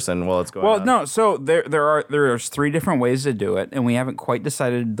in person while it's going Well, on. no. So there's 3 different ways to do it, and we haven't quite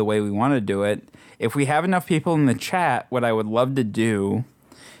decided the way we want to do it. If we have enough people in the chat, what I would love to do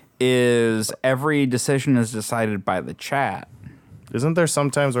is every decision is decided by the chat. Isn't there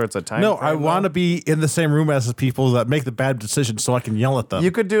sometimes where it's a time? No, frame, I though? want to be in the same room as the people that make the bad decisions so I can yell at them. You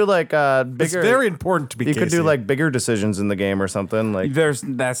could do like bigger. it's very important to be You could do Casey. like bigger decisions in the game or something. Like That's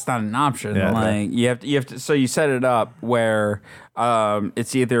not an option. Yeah, like you have to. So you set it up where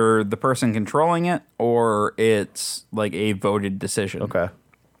it's either the person controlling it or it's like a voted decision. okay.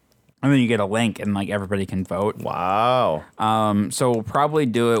 And then you get a link and like everybody can vote. Wow. So we'll probably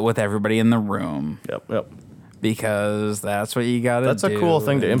do it with everybody in the room Yep. because that's what you got to do. That's a cool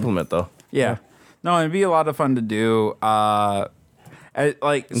thing to and- implement, though. Yeah. No, it'd be a lot of fun to do. I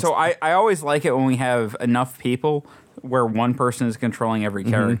always like it when we have enough people where one person is controlling every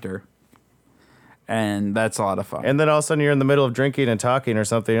character. And that's a lot of fun. And then all of a sudden you're in the middle of drinking and talking or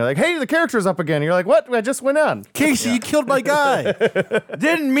something. You're like, hey, the character's up again. You're like, what? I just went on. Casey, you killed my guy.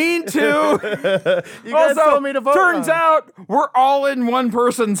 Didn't mean to. You guys Also, told me to vote. turns out we're all in one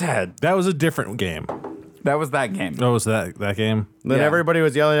person's head. That was a different game. That was that game. What was that game? Then Yeah. everybody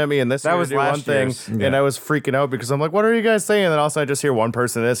was yelling at me, and this That year was to do one last thing, year's. and I was freaking out because I'm like, "What are you guys saying?" And then also I just hear one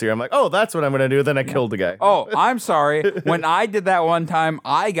person this year. I'm like, "Oh, that's what I'm gonna do." Then I killed the guy. Oh, I'm sorry. When I did that one time,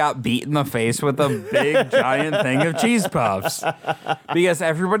 I got beat in the face with a big giant thing of cheese puffs because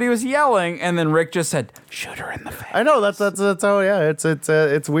everybody was yelling, and then Rick just said, "Shoot her in the face," I know that's how. Yeah,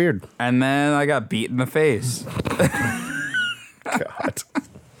 it's weird. and then I got beat in the face. God.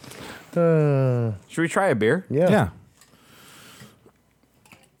 Should we try a beer? Yeah.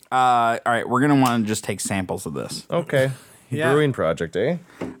 All right, we're gonna want to just take samples of this. Okay. Yeah. Brewing project, eh?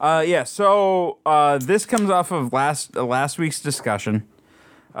 Yeah. So this comes off of last week's discussion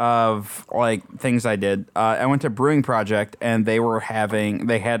of like things I did. I went to Brewing Project and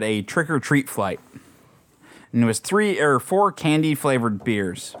they had a trick or treat flight, and it was 3 or 4 candy flavored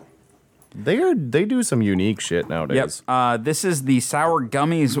beers. They do some unique shit nowadays. Yep. This is the sour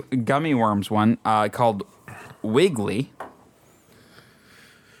gummy worms one called Wiggly.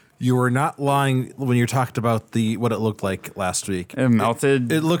 You were not lying when you talked about what it looked like last week. It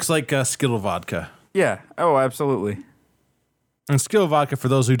melted. It looks like Skittle vodka. Yeah. Oh, absolutely. And Skittle vodka, for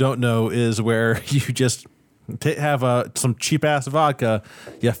those who don't know, is where you just have some cheap ass vodka.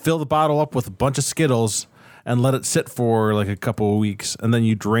 You fill the bottle up with a bunch of Skittles and let it sit for like a couple of weeks, and then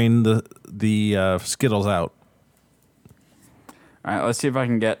you drain the Skittles out. All right. Let's see if I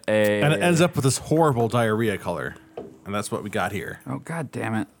can get a. And it ends up with this horrible diarrhea color. And that's what we got here. Oh, God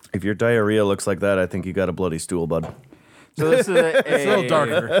damn it. If your diarrhea looks like that, I think you got a bloody stool, bud. So this is It's a little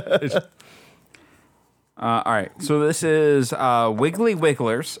darker. All right. So this is Wiggly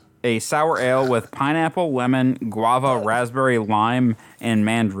Wigglers, a sour ale with pineapple, lemon, guava, raspberry, lime, and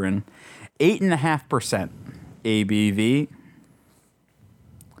mandarin. 8.5% ABV.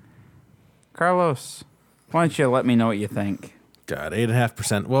 Carlos, why don't you let me know what you think? God,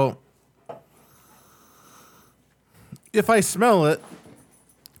 8.5%. Well, if I smell it,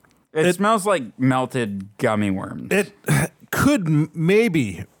 It smells like melted gummy worms. it could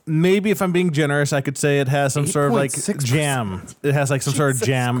maybe if I'm being generous, I could say it has some sort of like 8.6%. jam. It has like some sort of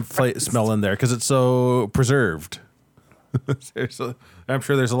jam smell in there because it's so preserved. I'm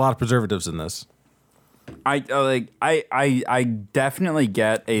sure there's a lot of preservatives in this. I definitely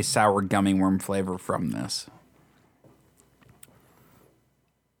get a sour gummy worm flavor from this.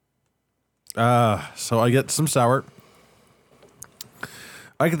 So I get some sour.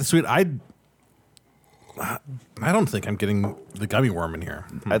 I get the sweet. I don't think I'm getting the gummy worm in here.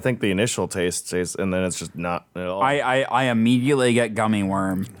 I think the initial taste, and then it's just not at all. I immediately get gummy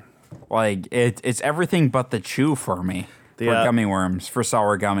worm. Like it's everything but the chew for me for gummy worms, for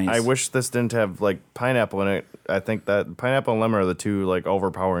sour gummies. I wish this didn't have like pineapple in it. I think that pineapple and lemon are the two like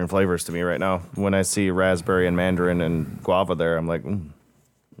overpowering flavors to me right now. When I see raspberry and mandarin and guava there, I'm like,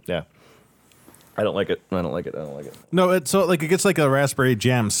 yeah. I don't like it. I don't like it. No, it gets like a raspberry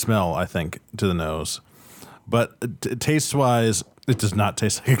jam smell, I think, to the nose. But taste wise, it does not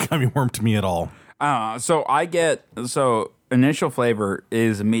taste like a gummy worm to me at all. So initial flavor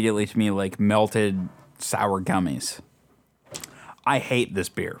is immediately to me like melted sour gummies. I hate this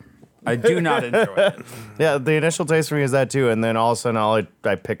beer. I do not enjoy it. Yeah, the initial taste for me is that too, and then all of a sudden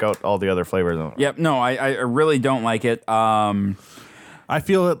I pick out all the other flavors. Yep. No, I really don't like it. I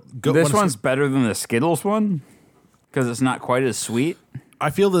feel it. This one's better than the Skittles one because it's not quite as sweet. I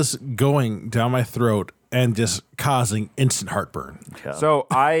feel this going down my throat and just causing instant heartburn. Yeah. So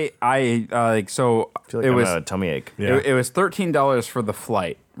I like so I feel like it I'm was a tummy ache. Yeah. it was $13 for the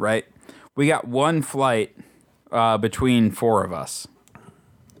flight, right? We got one flight between 4 of us.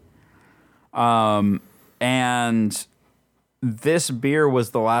 And this beer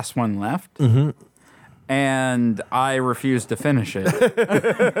was the last one left. Mm-hmm. And I refused to finish it.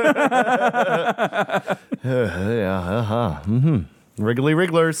 Wriggly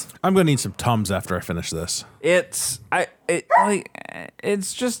Wrigglers. I'm gonna need some Tums after I finish this. It's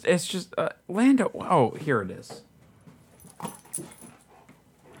just Lando. Oh, here it is.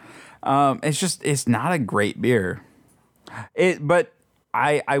 It's not a great beer. But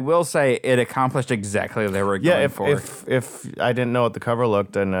I will say it accomplished exactly what they were going for. If I didn't know what the cover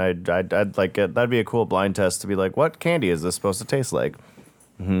looked, and I'd like it, that'd be a cool blind test to be like, what candy is this supposed to taste like?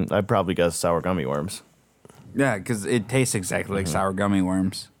 I'd probably guess sour gummy worms. Yeah, because it tastes exactly like sour gummy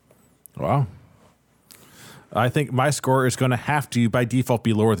worms. Wow. I think my score is going to have to, by default,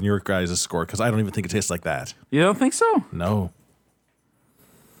 be lower than your guys' score because I don't even think it tastes like that. You don't think so? No.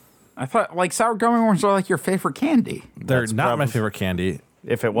 I thought like sour gummy worms are like your favorite candy. They're That's not my probably- favorite candy.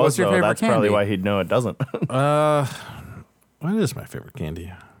 If it What's was, your though, favorite that's probably candy? why he'd know it doesn't. What is my favorite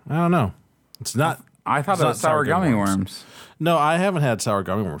candy? I don't know. It's not. I thought it's it not was sour gummy worms. No, I haven't had sour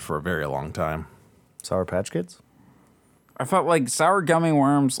gummy worms for a very long time. Sour Patch Kids? I felt like sour gummy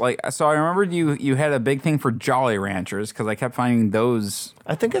worms. Like so, I remembered you had a big thing for Jolly Ranchers because I kept finding those.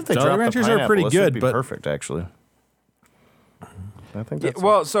 I think if they Jolly dropped Ranchers the are pineapple, pretty this good, would be but- perfect, actually. I think that's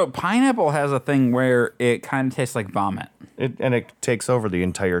Well, so pineapple has a thing where it kind of tastes like vomit. and it takes over the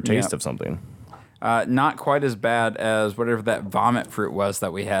entire taste Yep. of something. Not quite as bad as whatever that vomit fruit was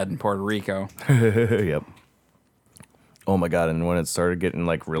that we had in Puerto Rico. Yep. Oh my god! And when it started getting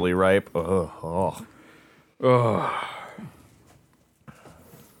like really ripe,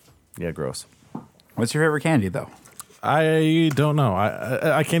 yeah, gross. What's your favorite candy though? I don't know.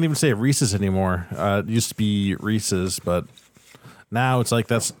 I can't even say Reese's anymore. It used to be Reese's, but now it's like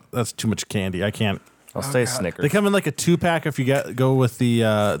that's too much candy. I can't. I'll stay Snickers. They come in like a 2-pack if you go with the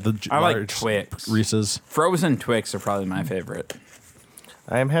I like large Twix. Reese's. Frozen Twix are probably my favorite.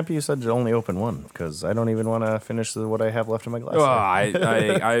 I am happy you said to only open one because I don't even want to finish what I have left in my glass. Oh,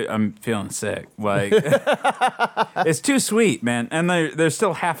 I'm feeling sick. Like it's too sweet, man. And there's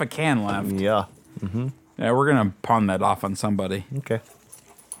still half a can left. Yeah. Yeah, we're gonna pawn that off on somebody. Okay.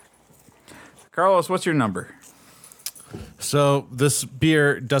 Carlos, what's your number? So this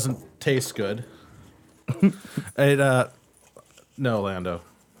beer doesn't taste good. No, Lando.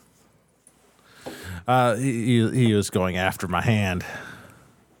 He was going after my hand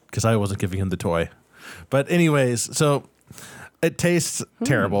because I wasn't giving him the toy. But anyways, so it tastes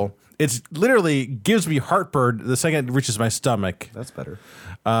terrible. It's literally gives me heartburn the second it reaches my stomach. That's better.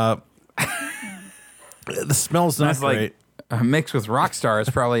 The smell's not That's great. like mixed with Rockstar is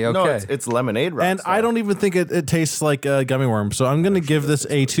probably okay. No, it's lemonade. And Rockstar. I don't even think it tastes like a gummy worm. So I'm going to give this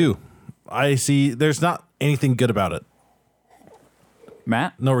a 2. I see there's not anything good about it.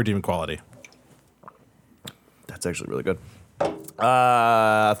 Matt? No redeeming quality. That's actually really good.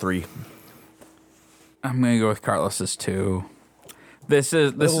 3. I'm gonna go with Carlos's 2. This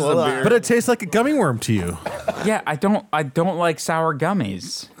is a beer. But it tastes like a gummy worm to you. Yeah, I don't like sour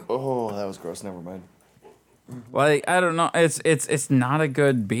gummies. Oh, that was gross. Never mind. Like I don't know, it's not a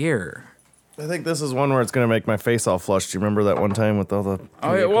good beer. I think this is one where it's gonna make my face all flushed. Do you remember that one time with all the?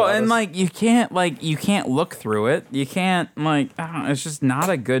 Oh yeah, well, and like you can't look through it. You can't I don't know, it's just not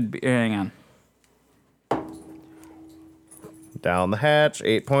a good beer. Hang on. Down the hatch,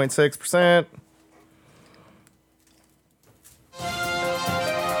 8.6%.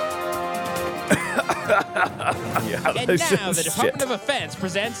 And now the Department of Defense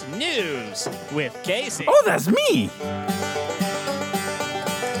presents news with Casey. Oh, that's me.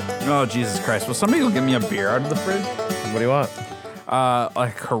 Oh Jesus Christ! Will somebody go get me a beer out of the fridge? What do you want?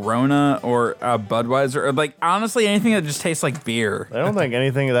 Like Corona or Budweiser, or like honestly anything that just tastes like beer. I don't think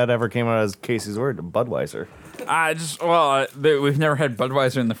anything that ever came out as Casey's word. Budweiser. We've never had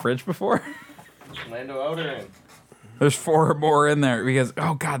Budweiser in the fridge before. Lando Outer in. There's 4 more in there because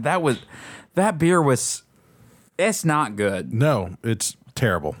oh god, that beer was. It's not good. No, it's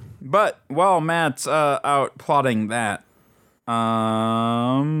terrible. But while Matt's out plotting that,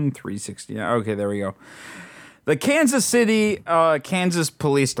 360. Okay, there we go. The Kansas City, Kansas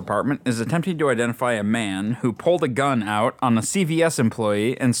Police Department is attempting to identify a man who pulled a gun out on a CVS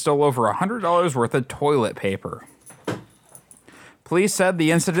employee and stole over $100 worth of toilet paper. Police said the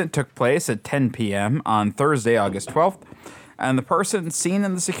incident took place at 10 p.m. on Thursday, August 12th, and the person seen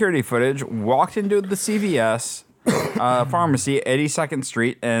in the security footage walked into the CVS pharmacy at 82nd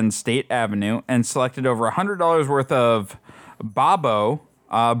Street and State Avenue and selected over $100 worth of Babo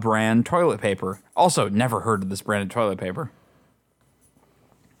brand toilet paper. Also, never heard of this brand of toilet paper.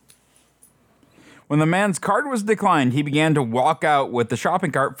 When the man's card was declined, he began to walk out with the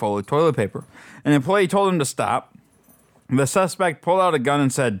shopping cart full of toilet paper. An employee told him to stop. The suspect pulled out a gun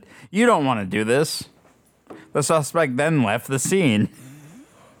and said, "You don't want to do this." The suspect then left the scene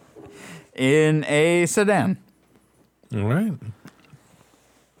in a sedan. All right.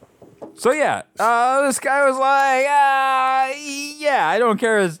 So yeah, this guy was like, yeah, I don't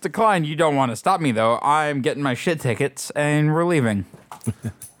care if it's declined. You don't want to stop me though. I'm getting my shit tickets and we're leaving.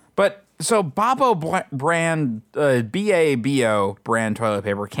 But so Babo brand, BABO brand toilet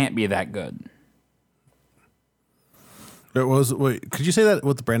paper can't be that good. It was. Wait, could you say that?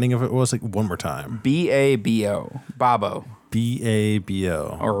 What the branding of it was like one more time? BABO, Babo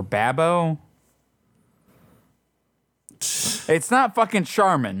BABO. or Babo. It's not fucking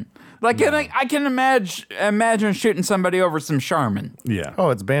Charmin. Like I can imagine shooting somebody over some Charmin. Yeah. Oh,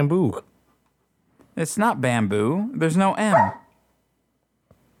 it's bamboo. It's not bamboo. There's no M.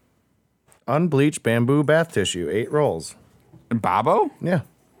 Unbleached bamboo bath tissue, 8 rolls. Babo? Yeah.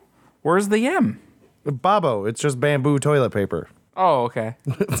 Where's the M? Babo, it's just bamboo toilet paper. Oh, okay.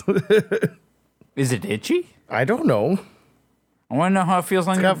 Is it itchy? I don't know. I want to know how it feels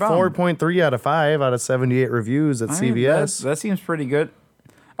on It's your got bum. 4.3 out of 5 out of 78 reviews at I mean, CVS. that seems pretty good.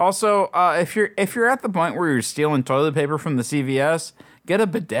 Also, if you're at the point where you're stealing toilet paper from the CVS, get a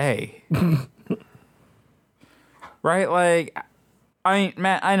bidet. Right? Like,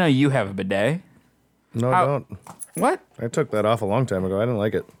 Matt, I know you have a bidet. No, I don't. What? I took that off a long time ago. I didn't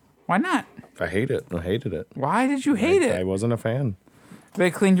like it. Why not? I hate it. I hated it. Why did you hate I it? wasn't a fan. They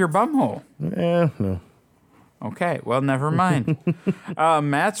cleaned your bumhole. No. Okay, well, never mind.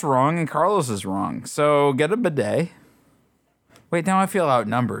 Matt's wrong and Carlos is wrong. So get a bidet. Wait, now I feel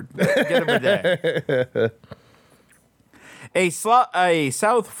outnumbered. Get a bidet. A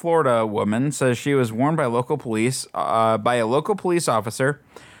South Florida woman says she was warned by local police, by a local police officer,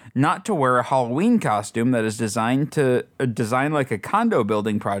 not to wear a Halloween costume that is designed like a condo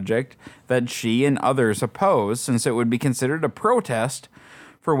building project that she and others oppose, since it would be considered a protest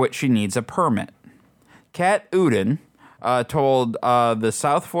for which she needs a permit. Kat Uden told the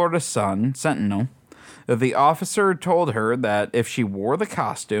South Florida Sun Sentinel that the officer told her that if she wore the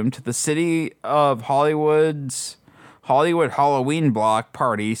costume to the city of Hollywood Halloween block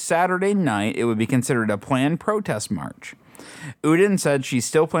party Saturday night, it would be considered a planned protest march. Uden said she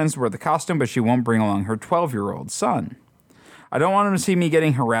still plans to wear the costume, but she won't bring along her 12-year-old son. I don't want him to see me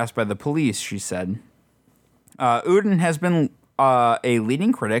getting harassed by the police, she said. Uden has been a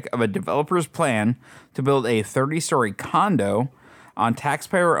leading critic of a developer's plan to build a 30-story condo on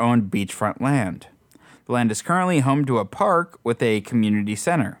taxpayer-owned beachfront land. The land is currently home to a park with a community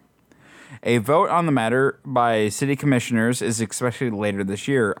center. A vote on the matter by city commissioners is expected later this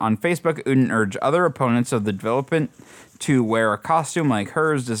year. On Facebook, Uden urged other opponents of the development to wear a costume like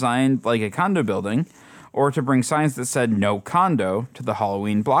hers designed like a condo building, or to bring signs that said "No Condo" to the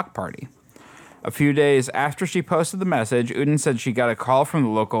Halloween block party. A few days after she posted the message, Uden said she got a call from the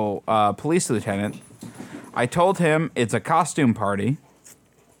local police lieutenant. I told him it's a costume party.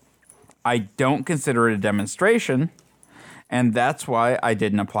 I don't consider it a demonstration, and that's why I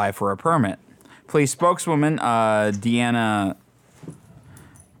didn't apply for a permit. Police spokeswoman Deanna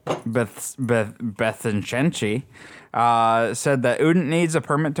Bethencenci said that Uden needs a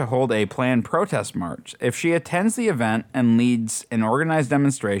permit to hold a planned protest march. If she attends the event and leads an organized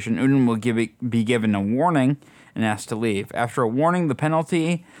demonstration, Uden will be given a warning and asked to leave. After a warning, the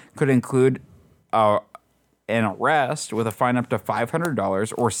penalty could include an arrest with a fine up to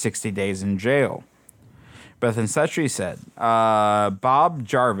 $500 or 60 days in jail. Bethencenci said, Bob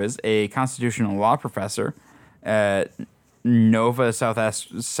Jarvis, a constitutional law professor at Nova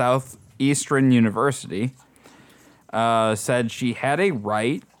Southeastern University, said she had a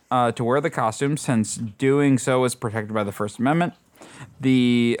right to wear the costume since doing so is protected by the First Amendment.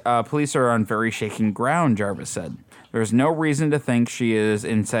 The police are on very shaky ground, Jarvis said. There's no reason to think she is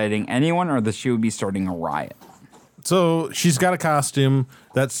inciting anyone or that she would be starting a riot. So she's got a costume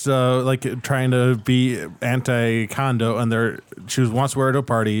that's like trying to be anti-condo, and she wants to wear it to a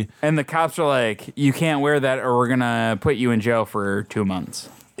party. And the cops are like, you can't wear that or we're going to put you in jail for 2 months.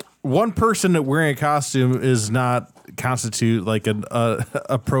 One person wearing a costume is not constitute like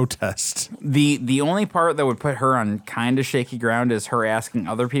a protest. The only part that would put her on kind of shaky ground is her asking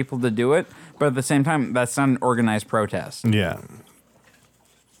other people to do it. But at the same time, that's not an organized protest. Yeah.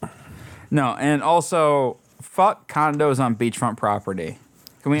 No, and also, fuck condos on beachfront property.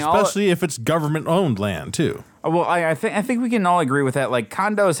 Can we Especially if it's government-owned land, too. Well, I think we can all agree with that. Like,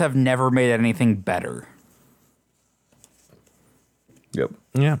 condos have never made anything better. Yep.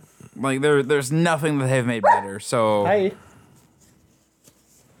 Yeah. Like, there's nothing that they've made better, so... Hi.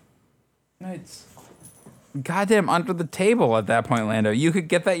 It's goddamn under the table at that point, Lando. You could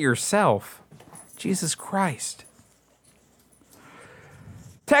get that yourself. Jesus Christ.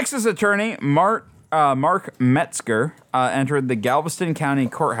 Texas attorney Mark Metzger entered the Galveston County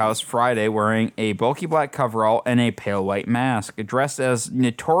Courthouse Friday wearing a bulky black coverall and a pale white mask, dressed as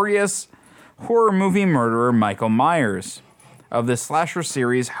notorious horror movie murderer Michael Myers of the slasher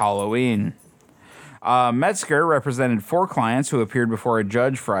series Halloween. Metzger represented 4 clients who appeared before a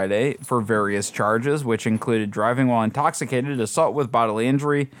judge Friday for various charges, which included driving while intoxicated, assault with bodily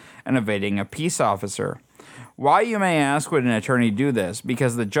injury, and evading a peace officer. Why, you may ask, would an attorney do this?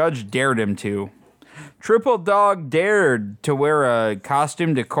 Because the judge dared him to. Triple Dog dared to wear a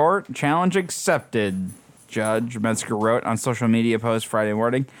costume to court. Challenge accepted, Judge Metzger wrote on social media post Friday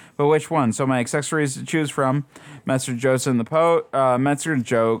morning. But which one? So many accessories to choose from. Metzger joked in the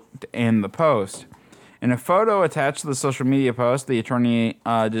post. In a photo attached to the social media post, the attorney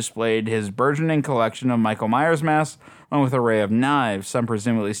displayed his burgeoning collection of Michael Myers masks, along with an array of knives, some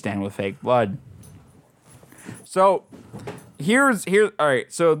presumably stained with fake blood. So, here's all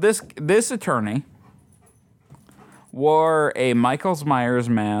right. So this attorney wore a Michael Myers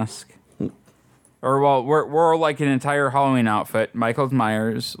mask, or wore like an entire Halloween outfit, Michael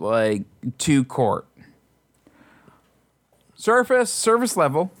Myers, like to court. Surface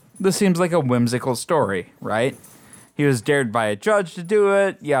level, this seems like a whimsical story, right? He was dared by a judge to do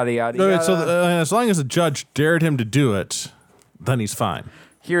it, yada, yada, yada. So as long as the judge dared him to do it, then he's fine.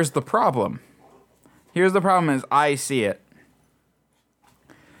 Here's the problem. Here's the problem as I see it.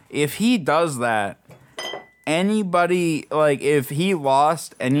 If he does that, anybody, like, if he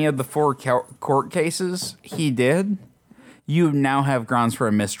lost any of the 4 court cases he did, you now have grounds for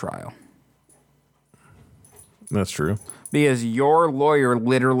a mistrial. That's true. Because your lawyer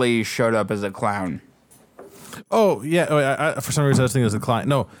literally showed up as a clown. Oh, yeah. For some reason, I was thinking it was the client.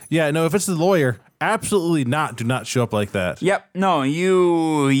 No. Yeah, no, if it's the lawyer, absolutely not. Do not show up like that. Yep. No,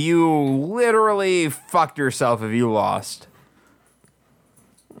 you literally fucked yourself if you lost.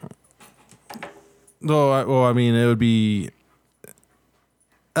 No, I mean, it would be...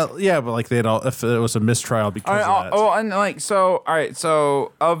 yeah, but like they'd all... If it was a mistrial because of that. Oh, and like, so, all right,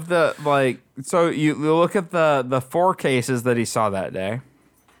 so of the, like... So you look at the 4 cases that he saw that day,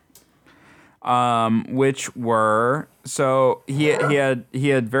 which were, so he had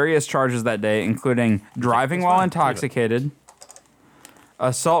various charges that day, including driving while intoxicated,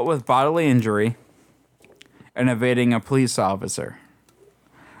 assault with bodily injury, and evading a police officer.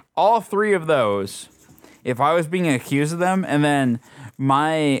 All 3 of those, if I was being accused of them, and then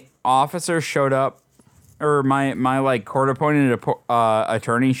my officer showed up, or my like court-appointed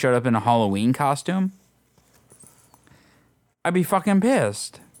attorney showed up in a Halloween costume, I'd be fucking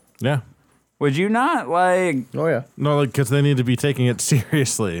pissed. Yeah. Would you not? Like, Oh yeah. No, like, because they need to be taking it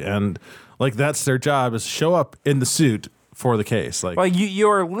seriously. And, like, that's their job, is show up in the suit for the case. Like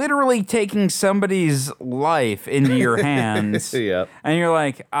you're literally taking somebody's life into your hands. Yep. And you're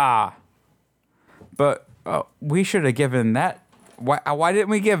like, but we should have given that. Why didn't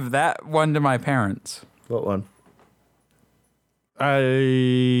we give that one to my parents? What one?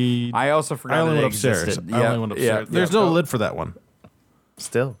 I also forgot I only that went it upstairs. existed. I only went upstairs. There's no lid for that one.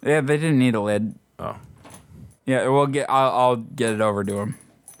 Still. Yeah, they didn't need a lid. Oh. Yeah, I'll get it over to him.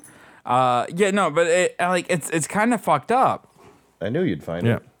 Yeah, no, but it's kind of fucked up. I knew you'd find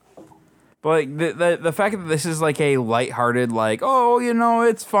Yeah. it. But like the fact that this is like a lighthearted, like, oh,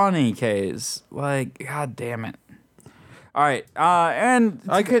 it's funny case. Like, god damn it. All right, and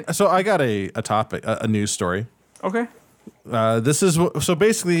I got a topic, a news story. okay. This is so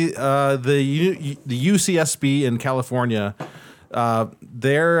basically the UCSB in California.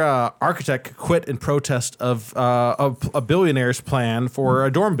 Their architect quit in protest of a billionaire's plan for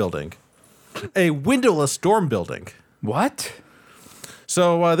a dorm building, a windowless dorm building. What?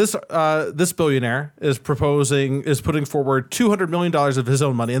 So this billionaire is putting forward $200 million of his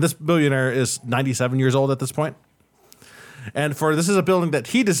own money, and this billionaire is 97 years old at this point. And this is a building that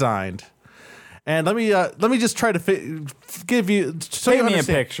he designed. And let me just try to give you Paint me a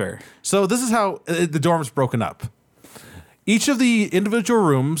picture. So this is how the dorm's broken up. Each of the individual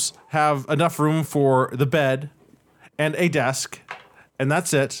rooms have enough room for the bed and a desk, and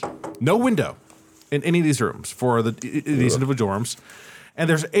that's it. No window in any of these rooms for these individual rooms. And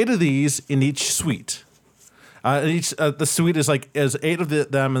there's 8 of these in each suite. The suite is 8 of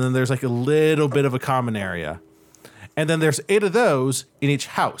them, and then there's like a little bit of a common area. And then there's 8 of those in each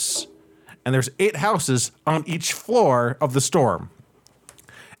house. And there's 8 houses on each floor of the storm.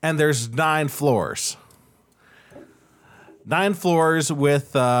 And there's 9 floors. 9 floors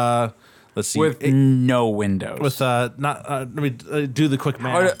with let's see, With no windows. with let me do the quick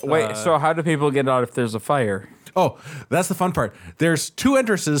math. So how do people get out if there's a fire? Oh, that's the fun part. There's 2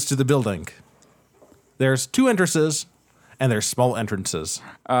 entrances to the building. There's 2 entrances, and there's small entrances.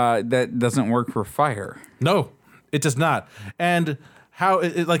 That doesn't work for fire. No, it does not. And how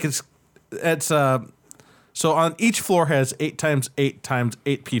it's so on each floor has 8 times 8 times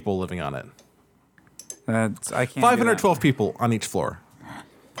 8 people living on it. I can't. 512 people on each floor.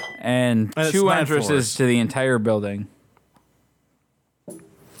 And it's 2 9 entrances floors. to the entire building.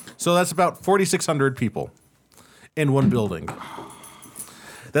 So that's about 4,600 people in one building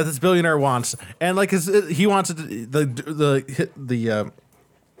that this billionaire wants. And he wants it. The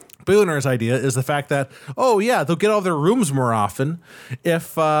billionaire's idea is the fact that they'll get all their rooms more often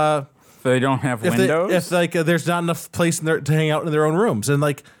if So they don't have windows? there's not enough place to hang out in their own rooms, and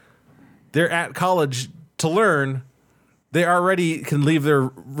they're at college to learn, They already can leave their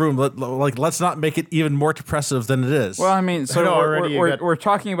room. Let's not make it even more depressive than it is. Well, I mean, so know already you we're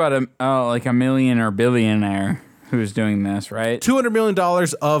talking about a millionaire billionaire who's doing this, right? $200 million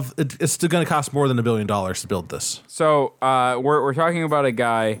of it's still going to cost more than $1 billion to build this. So we're talking about a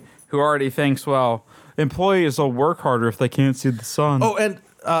guy who already thinks, well, employees will work harder if they can't see the sun. Oh, and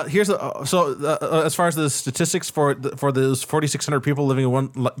here's as far as the statistics for those 4,600 people living in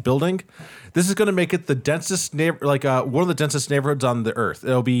one building, this is going to make it the densest one of the densest neighborhoods on the earth.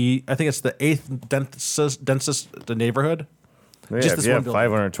 It'll be, I think it's the 8th densest neighborhood. Yeah, Just if this you one have building.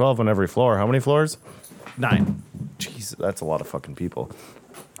 512 on every floor. How many floors? 9. Jeez, that's a lot of fucking people.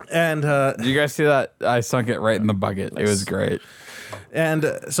 And Did you guys see that? I sunk it right in the bucket. It was great. So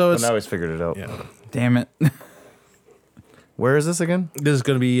But now he's figured it out. yeah. Damn it. Where is this again? This is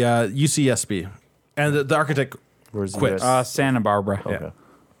going to be UCSB, and the architect Where's quit. US? Santa Barbara. Okay.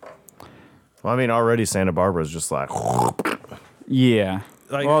 Well, I mean, already Santa Barbara is just like. Yeah.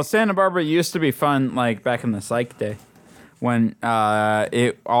 Like- Well, Santa Barbara used to be fun, like back in the psych day, when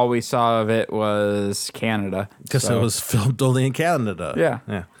all we saw of it was Canada. Because So- it was filmed only in Canada.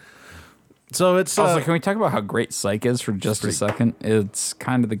 Yeah. So it's Also, can we talk about how great Psych is for just a second? It's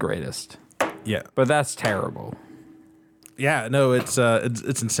kind of the greatest, yeah. but that's terrible. Yeah, no, it's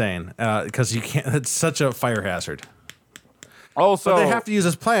insane because you can't. It's such a fire hazard. Also, But they have to use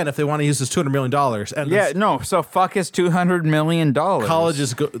this plan if they want to use this $200 million. And yeah, this no. So fuck is $200 million. college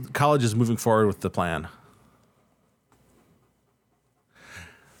is moving forward with the plan.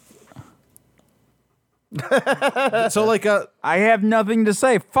 So like I have nothing to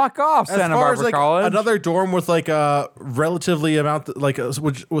say. Fuck off, as Santa far Barbara as like College. another dorm with like a relatively amount like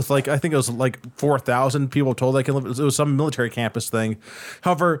with like I think it was like 4,000 people told they can live. It was some military campus thing.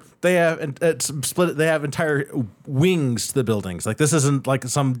 However, they have it's split. They have entire wings to the buildings. Like this isn't like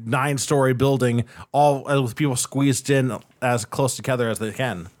some 9-story building all with people squeezed in as close together as they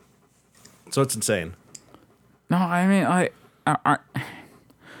can. So it's insane. No, I mean,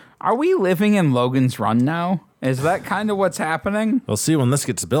 are we living in Logan's Run now? Is that kind of what's happening? We'll see when this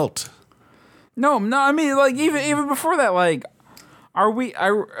gets built. No. I mean, like even before that, like,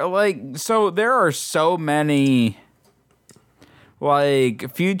 so there are so many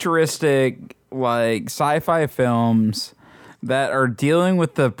like futuristic like sci-fi films that are dealing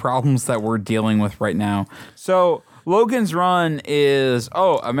with the problems that we're dealing with right now. So Logan's Run is,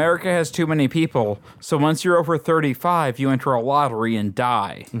 America has too many people, so once you're over 35, you enter a lottery and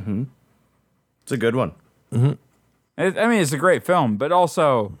die. It's a good one. I mean, it's a great film, but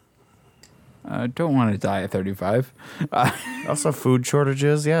also, don't want to die at 35. Also, food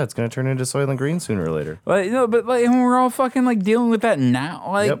shortages. Yeah, it's going to turn into Soylent Green sooner or later. But we're all fucking like dealing with that now.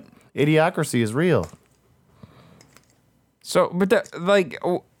 Like, Yep. Idiocracy is real. So, but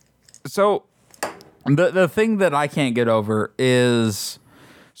the thing that I can't get over is,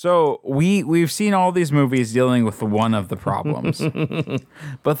 so we've seen all these movies dealing with one of the problems,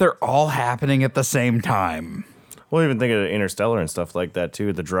 but they're all happening at the same time. Well, even think of Interstellar and stuff like that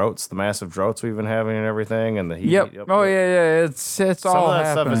too. The droughts, the massive droughts we've been having and everything, and the heat. Yep. Oh yeah. It's Some all of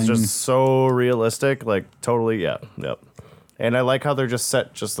that happening. stuff is just so realistic, like totally. Yeah. Yep. And I like how they're just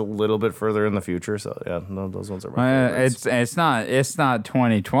set just a little bit further in the future. So yeah, no, those ones are my favorites. It's not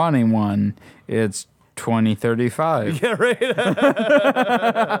 2021. It's 2035. Yeah, right.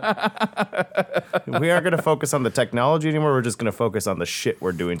 We aren't going to focus on the technology anymore. We're just going to focus on the shit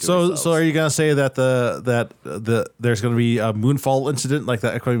we're doing to ourselves. So are you gonna say that there's gonna be a Moonfall incident like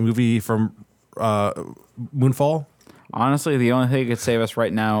that movie from Moonfall, Honestly, the only thing that could save us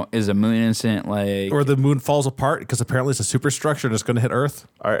right now is a moon incident, like or the moon falls apart because apparently it's a superstructure and it's gonna hit Earth?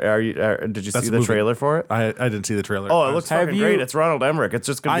 Did you That's see a the movie. trailer for it? I didn't see the trailer. Oh, it looks Have fucking you- great. It's Ronald Emmerich. It's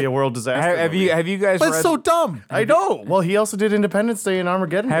just going to be a world disaster. have movie. you guys but read? it's so dumb. I know. Well, he also did Independence Day and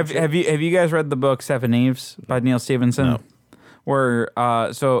Armageddon. Have you guys read the book Seven Eves by Neil Stephenson? No. Where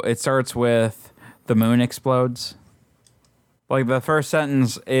so it starts with the moon explodes. Like the first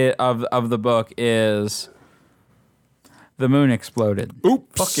sentence of the book is the moon exploded.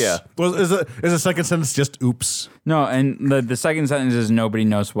 Oops. Fuck yeah. Well, is the second sentence just oops? No, and the second sentence is nobody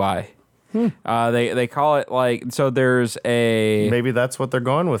knows why. They call it like, so there's a Maybe that's what they're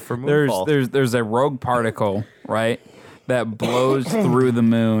going with for Moonfall. there's a rogue particle, right, that blows through the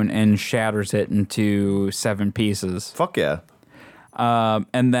moon and shatters it into 7 pieces. Fuck yeah.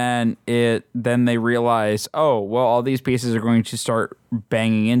 And then they realize, oh, well, all these pieces are going to start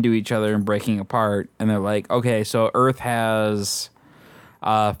banging into each other and breaking apart. And they're like, okay, so Earth has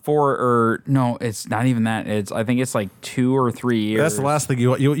it's not even that. I think it's like 2 or 3 years. That's the last thing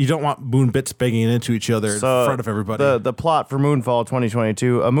you don't want moon bits banging into each other in front of everybody. The plot for Moonfall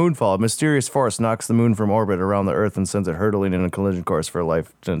 2022: a moonfall, a mysterious force knocks the moon from orbit around the Earth and sends it hurtling in a collision course for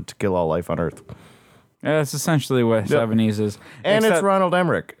life to kill all life on Earth. Yeah, that's essentially what Seven Eves is. And it's Ronald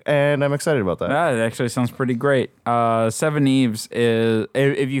Emmerich, and I'm excited about that. That actually sounds pretty great. Seven Eves is,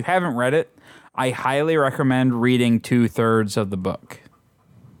 if you haven't read it, I highly recommend reading 2/3 of the book.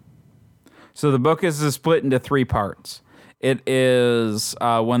 So the book is split into 3 parts. It is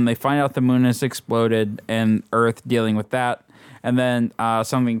when they find out the moon has exploded and Earth dealing with that. And then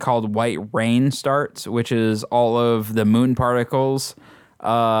something called White Rain starts, which is all of the moon particles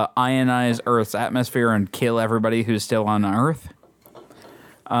ionize Earth's atmosphere and kill everybody who's still on Earth.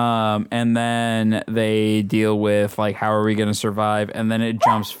 And then they deal with, like, how are we going to survive? And then it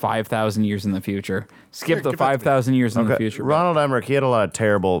jumps 5,000 years in the future. Skip the 5,000 years in the future. Ronald Emmerich, he had a lot of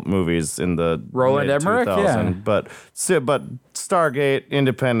terrible movies in the Roland Emmerich, yeah. But Stargate,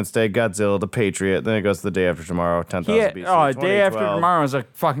 Independence Day, Godzilla, The Patriot, then it goes to The Day After Tomorrow, 10,000 BC. Day After Tomorrow is a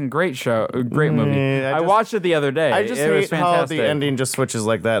fucking great show, a great movie. I watched it the other day. I just it was hate how fantastic. the ending just switches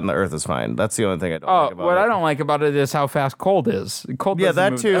like that and the Earth is fine. That's the only thing I don't like about it. What I don't like about it is how fast Cold is. Cold yeah,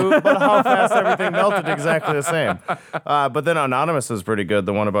 doesn't that too, but how fast everything melted exactly the same. But then Anonymous is pretty good.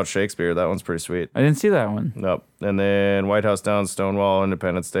 The one about Shakespeare, that one's pretty sweet. I didn't see that one. Nope. And then White House Down, Stonewall,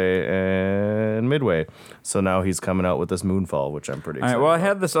 Independence Day, and Midway. So now he's coming out with this Moonfall, which I'm pretty excited All right, well, about. I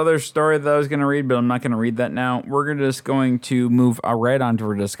had this other story that I was going to read, but I'm not going to read that now. We're just going to move right onto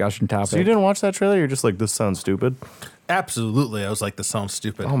our discussion topic. So you didn't watch that trailer? You're just like, this sounds stupid? Absolutely. I was like, this sounds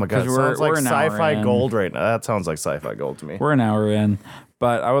stupid. Oh my God, it 'Cause sounds like we're an hour sci-fi in. gold right now. That sounds like sci-fi gold to me. We're an hour in,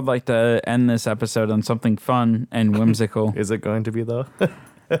 but I would like to end this episode on something fun and whimsical. Is it going to be, though?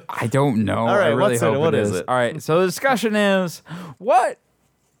 I don't know. All right, I really what's it? hope What it is is. it? All right, so the discussion is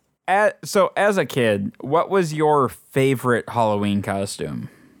so as a kid, what was your favorite Halloween costume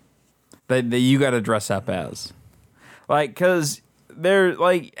that you got to dress up as? Like, because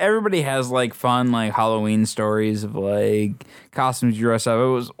everybody has like fun like Halloween stories of like costumes you dress up.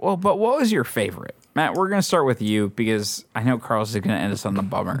 But what was your favorite? Matt, we're gonna start with you because I know Carlos is gonna end us on the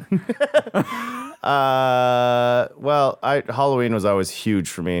bummer. Halloween was always huge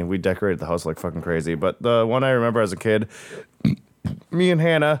for me. We decorated the house like fucking crazy. But the one I remember as a kid, me and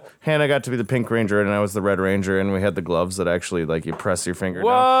Hannah got to be the Pink Ranger and I was the Red Ranger, and we had the gloves that actually like you press your finger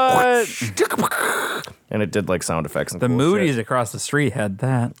down. And it did like sound effects and The cool Moody's shit. across the street had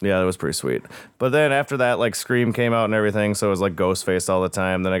that. Yeah, that was pretty sweet. But then after that, like Scream came out and everything, so it was like Ghostface all the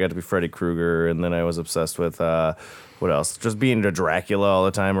time. Then I got to be Freddy Krueger, and then I was obsessed with what else? Just being a Dracula all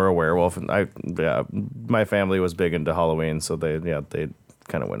the time or a werewolf. And my family was big into Halloween, so they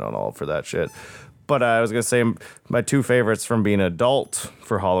kind of went on all for that shit. But I was gonna say my 2 favorites from being an adult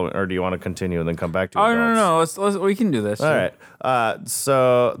for Halloween. Or do you want to continue and then come back to? Oh adults? no, let's we can do this. All right.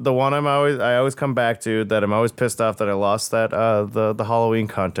 So the one I always come back to that I'm always pissed off that I lost that the Halloween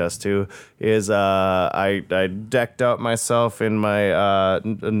contest to is I decked out myself in my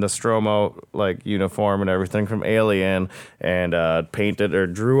Nostromo like uniform and everything from Alien and painted or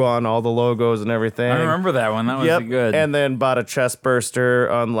drew on all the logos and everything. I remember that one. That was good. And then bought a chest burster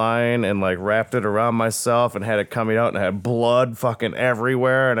online and like wrapped it around myself and had it coming out and I had blood fucking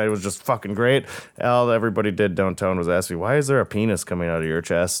everywhere and it was just fucking great. All everybody did downtown was ask me, why is there a penis coming out of your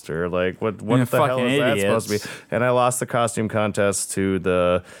chest? Or like what the hell is that supposed to be? And I lost the costume contest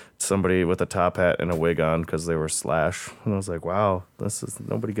to somebody with a top hat and a wig on because they were Slash. And I was like, wow,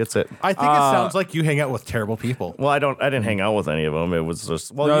 nobody gets it. I think it sounds like you hang out with terrible people. Well, I didn't hang out with any of them. It was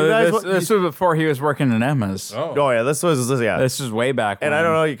just, well, no, you guys, this was before he was working at Emma's. Oh yeah, this was This is way back And when. I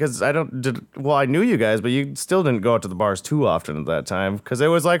don't know, because I knew you guys, but you still didn't go out to the bars too often at that time, because it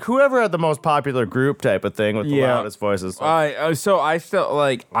was like whoever had the most popular group type of thing with the loudest voices. So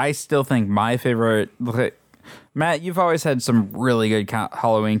I still think my favorite. Matt, you've always had some really good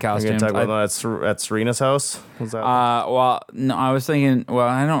Halloween You costumes. gonna talk about at Serena's house? Was that? Well, no, I was thinking. Well,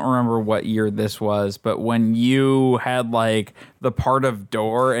 I don't remember what year this was, but when you had like the part of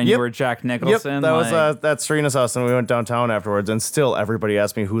door and you were Jack Nicholson. Yep, that was at Serena's house, and we went downtown afterwards, and still everybody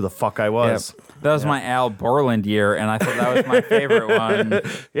asked me who the fuck I was. Yep. That was my Al Borland year, and I thought that was my favorite one.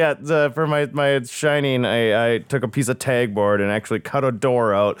 Yeah, for my Shining, I took a piece of tag board and actually cut a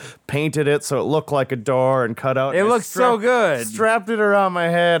door out, painted it so it looked like a door, and cut out. It looks so good. Strapped it around my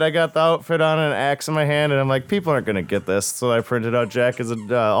head. I got the outfit on and an axe in my hand, and I'm like, people aren't gonna get this. So I printed out Jack as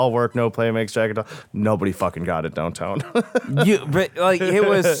a all work no play makes Jack a doll. Nobody fucking got it downtown. But like it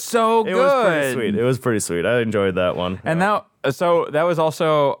was so good. It was pretty sweet. It was pretty sweet. I enjoyed that one. And now So that was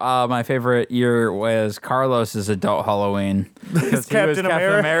also my favorite year was Carlos's adult Halloween. Because he was Captain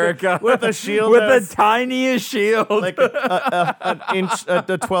Captain America with a shield, with that's the tiniest shield. like an inch, a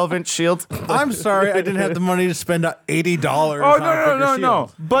 12-inch shield. I'm sorry, I didn't have the money to spend $80. Oh no.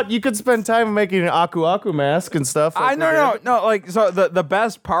 But you could spend time making an Aku Aku mask and stuff. I like we did. no. Like so, the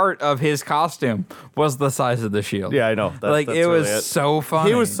best part of his costume was the size of the shield. Yeah, I know. Like That's it was really so funny.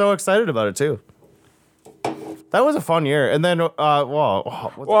 He was so excited about it too. That was a fun year. And then,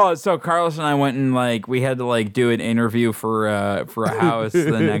 Well, so Carlos and I went and like we had to like do an interview for a house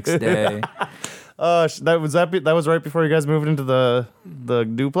the next day. that was right before you guys moved into the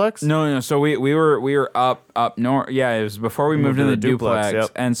duplex. No. So we were up north. Yeah, it was before we moved into the duplex.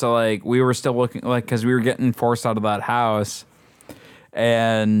 Yep. And so like we were still looking like because we were getting forced out of that house.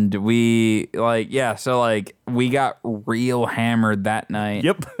 And we so like we got real hammered that night.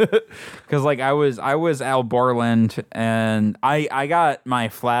 Yep. Because like I was Al Borland and I got my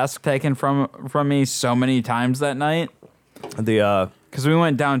flask taken from me so many times that night. Because we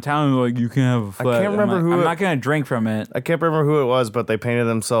went downtown and like you can have a flask. I can't remember I'm not gonna drink from it. I can't remember who it was, but they painted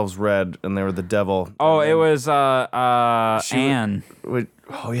themselves red and they were the devil. Oh, it was Anne.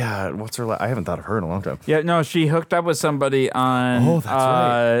 Oh yeah, what's her? I haven't thought of her in a long time. Yeah, no, she hooked up with somebody on. Oh,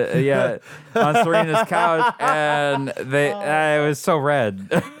 that's right. Yeah, on Serena's couch, and it was so red.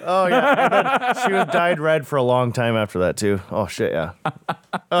 Oh yeah, and then she was dyed red for a long time after that too. Oh shit, yeah.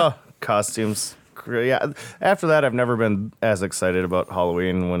 Oh, costumes. Yeah. After that, I've never been as excited about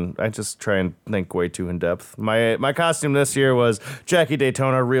Halloween when I just try and think way too in depth. My costume this year was Jackie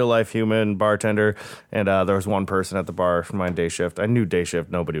Daytona, real life human bartender, and there was one person at the bar for my day shift. I knew day shift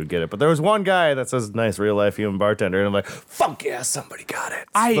nobody would get it, but there was one guy that says nice real life human bartender, and I'm like, fuck yeah, somebody got it.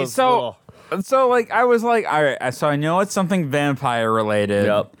 So like I was like, all right, so I know it's something vampire related.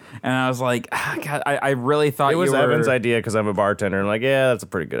 Yep. And I was like, God, I really thought It was you were... Evan's idea because I'm a bartender. And I'm like, yeah, that's a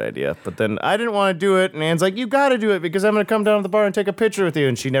pretty good idea. But then I didn't want to do it. And Anne's like, you got to do it because I'm going to come down to the bar and take a picture with you.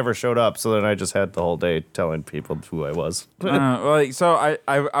 And she never showed up. So then I just had the whole day telling people who I was. So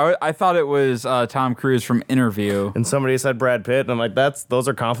I thought it was Tom Cruise from Interview. And somebody said Brad Pitt. And I'm like, those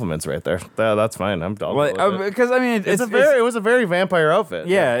are compliments right there. That's fine. I'm done. Because I mean, it was a very vampire outfit.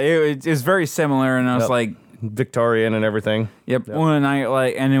 Yeah, it's very similar. And I was like, Victorian and everything. Yep. When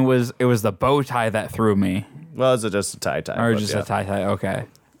and it was the bow tie that threw me. Well, is it just a tie? Or just a tie? Okay.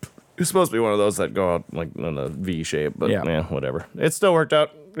 It's supposed to be one of those that go out like in a V shape, but yeah, whatever. It still worked out.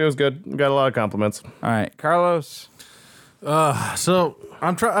 It was good. Got a lot of compliments. All right, Carlos. So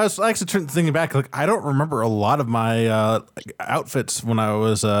I was actually thinking back. Like I don't remember a lot of my outfits when I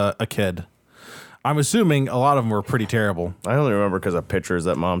was a kid. I'm assuming a lot of them were pretty terrible. I only remember because of pictures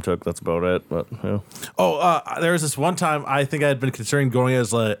that Mom took. That's about it. But there was this one time I think I had been considering going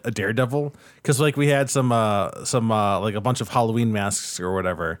as a daredevil because like we had some like a bunch of Halloween masks or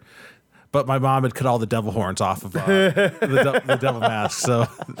whatever. But my mom had cut all the devil horns off of the devil mask, so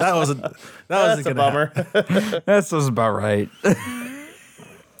that's a bummer. That sounds about right.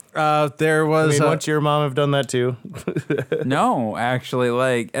 There was. Won't your mom have done that too? No, actually,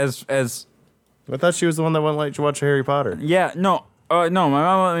 like as. I thought she was the one that wouldn't let you watch Harry Potter. Yeah, no. No, my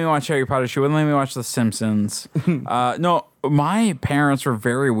mom let me watch Harry Potter. She wouldn't let me watch The Simpsons. No, my parents were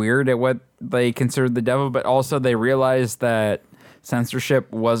very weird at what they considered the devil, but also they realized that censorship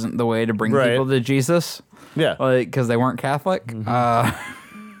wasn't the way to bring people to Jesus. Yeah. Like, because they weren't Catholic. Mm-hmm.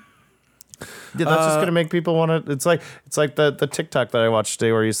 Yeah, that's just gonna make people want to. It's like the TikTok that I watched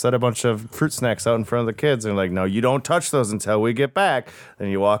today, where you set a bunch of fruit snacks out in front of the kids, and like, no, you don't touch those until we get back. Then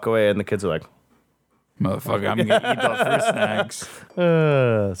you walk away, and the kids are like, "Motherfucker, I'm gonna eat those fruit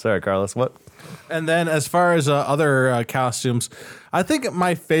snacks." Sorry, Carlos. What? And then as far as other costumes, I think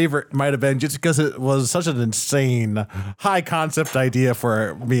my favorite might have been just because it was such an insane high concept idea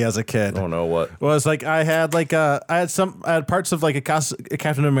for me as a kid. Oh no, what? Was like I had parts of like a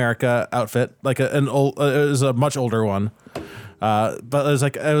Captain America outfit, like it was a much older one. But it was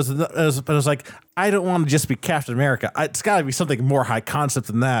like I don't want to just be Captain America. It's got to be something more high concept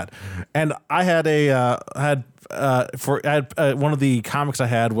than that. And I had one of the comics I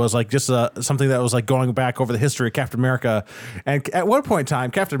had was like just something that was like going back over the history of Captain America. And at one point in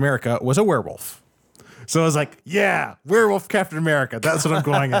time, Captain America was a werewolf. So I was like, yeah, werewolf Captain America. That's what I'm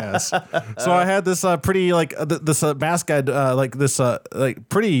going as. So I had this pretty like this mask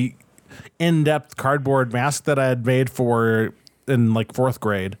pretty in-depth cardboard mask that I had made in like 4th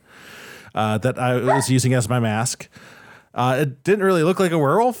grade that I was using as my mask. It didn't really look like a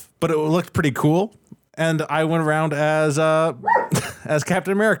werewolf, but it looked pretty cool. And I went around as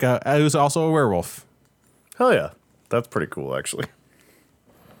Captain America, who's also a werewolf. Hell yeah, that's pretty cool, actually.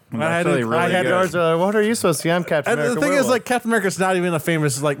 That's really, really I had good. George, what are you supposed to see? I'm Captain And America. the thing Where is, was- like, Captain America's not even a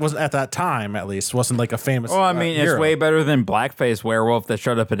famous, like, wasn't at that time, at least, wasn't like a famous. Well, I mean, it's hero. way better than Blackface Werewolf that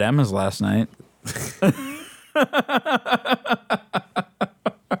showed up at Emma's last night.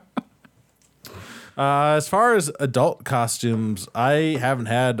 As far as adult costumes, I haven't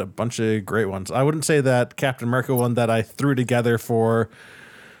had a bunch of great ones. I wouldn't say that Captain America one that I threw together for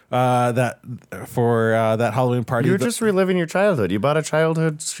that Halloween party. you were just reliving your childhood. You bought a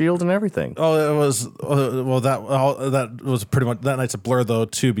childhood shield and everything. Oh, it was that was pretty much that night's a blur though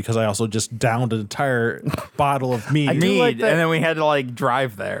too, because I also just downed an entire bottle of mead. do Mead, like that- and then we had to like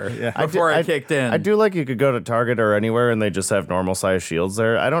drive there before I kicked in. I do like you could go to Target or anywhere and they just have normal size shields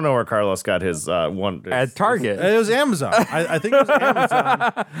there. I don't know where Carlos got his one. At Target. It was Amazon. I think it was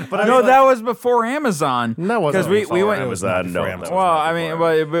Amazon. But No, that was before Amazon. that wasn't because we went. Amazon. No, Amazon. that Well, was I mean,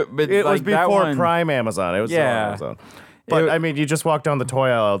 but it was like that before one, Prime Amazon. It was Yeah. Amazon. But I mean, you just walked down the toy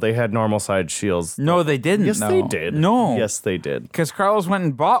aisle. They had normal size shields. No, they didn't. Yes, though. they did. No. Yes, they did. Because Carlos went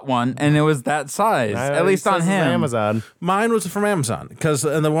and bought one, and it was that size. At least on him. Amazon. Mine was from Amazon because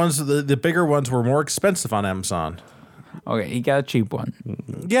and the bigger ones were more expensive on Amazon. Okay, he got a cheap one.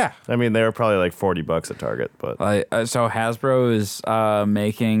 Yeah. I mean, they were probably like $40 at Target, but So Hasbro is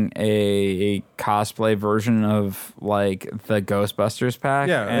making a cosplay version of like the Ghostbusters pack.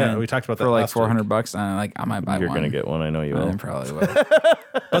 Yeah, and we talked about that for like last week. $400. And I might buy you're one. gonna get one. I know you I will. probably will.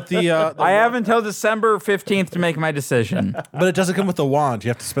 But the I have until December 15th to make my decision. but it doesn't come with the wand. You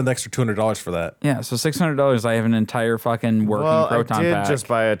have to spend the extra $200 for that. Yeah, so $600. I have an entire fucking working Well, proton I did pack. just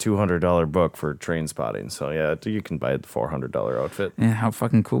buy a $200 book for Train Spotting, so yeah, you can buy the $400 outfit. Yeah, how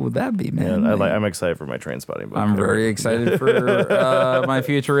fucking cool would that be, man? And I'm excited for my Train Spotting book. I'm very excited for my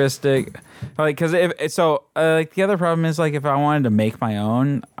futuristic, like, because like the other problem is like if I wanted to make my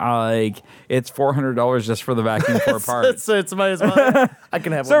own, like it's $400 just for the vacuum for parts. It's might as well. I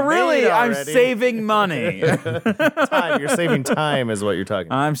can have. So one really, made I'm already. saving money. time. You're saving time, is what you're talking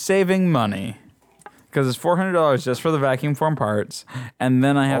about. I'm saving money because it's $400 just for the vacuum form parts, and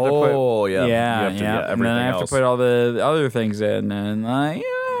then I have to put. Oh, yeah. You yeah, have to yeah. get And then I everything have else. to put all the other things in, and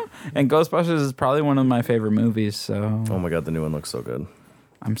And Ghostbusters is probably one of my favorite movies, so Oh my god, the new one looks so good.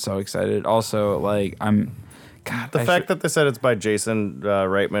 I'm so excited. Also, like God, The fact that they said it's by Jason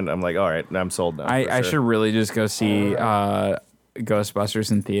Reitman, I'm like, all right, I'm sold now. I for should sure. really just go see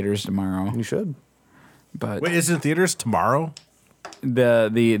Ghostbusters in theaters tomorrow. You should. But Wait, is it in theaters tomorrow?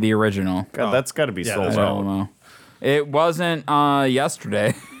 the original. God, that's got to be Yeah, sold I that's out. don't know. It wasn't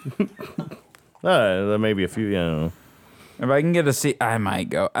yesterday. Maybe a few. Yeah. I don't know. If I can get a seat, I might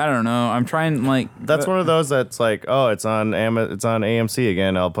go. I don't know. I'm trying like That's one of those that's like, oh, it's on it's on AMC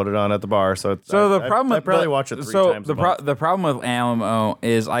again. I'll put it on at the bar. So it's, So the problem I with probably the, watch it three so times. the a month. the problem with Alamo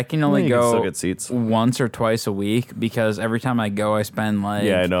is I can only You can still go get seats. once or twice a week because every time I go I spend like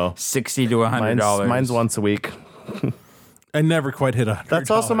Yeah, I know. $60 to $100. Mine's once a week. I never quite hit $100. That's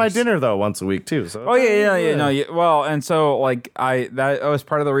also my dinner though, once a week too. So Oh yeah. No, well, and so like that was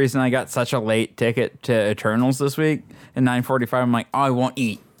part of the reason I got such a late ticket to Eternals this week at 9:45. I'm like, oh, I won't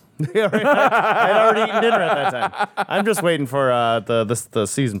eat. Yeah, right. I'd already eaten dinner at that time. I'm just waiting for the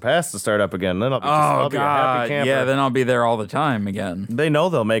season pass to start up again. Then I'll be a happy camper. yeah. Then I'll be there all the time again. They know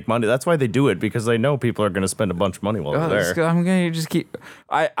they'll make money. That's why they do it, because they know people are going to spend a bunch of money while they're there. I'm gonna just keep.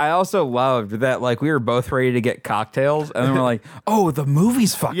 I also loved that like we were both ready to get cocktails, and then we're like, oh, the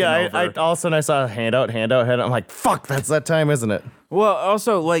movie's fucking Yeah, over. I all of a sudden I saw handout. I'm like, fuck, that's that time, isn't it? Well,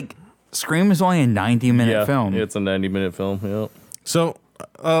 also like Scream is only a 90-minute film. It's a 90-minute film. Yeah. So,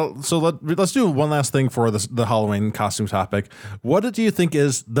 let's do one last thing for the Halloween costume topic. What do you think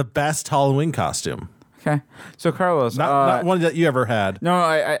is the best Halloween costume? Okay, so Carlos, Not one that you ever had. no,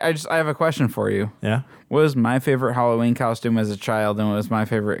 I have a question for you. Yeah. What was my favorite Halloween costume as a child, and what was my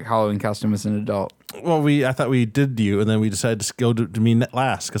favorite Halloween costume as an adult? Well, I thought we did you, and then we decided to go to me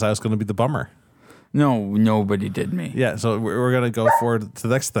last because I was going to be the bummer. No, nobody did me. Yeah. So we're going to go forward to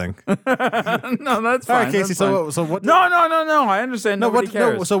the next thing. No, that's All fine. right, Casey. that's So fine. so what? No. I understand. No, Nobody what?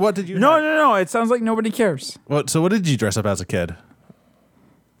 cares. No. So what did you? No. It sounds like nobody cares. So what did you dress up as a kid?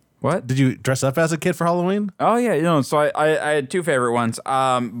 What? Did you dress up as a kid for Halloween? Oh yeah, so I had two favorite ones.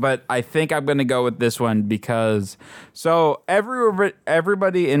 But I think I'm gonna go with this one because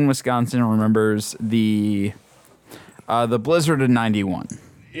everybody in Wisconsin remembers the blizzard of '91.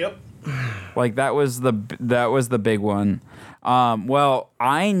 Yep. Like that was the big one. Well,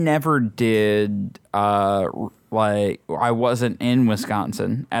 I never did. Like I wasn't in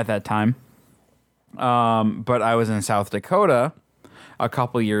Wisconsin at that time. But I was in South Dakota a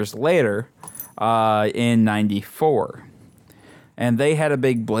couple years later, in '94, and they had a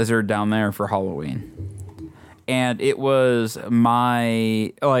big blizzard down there for Halloween. and it was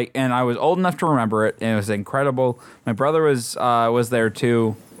my and I was old enough to remember it, and it was incredible. My brother was there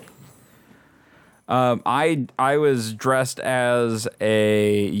too. I was dressed as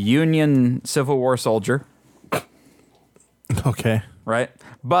a Union Civil War soldier. Okay. Right?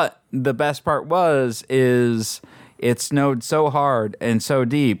 But the best part is it snowed so hard and so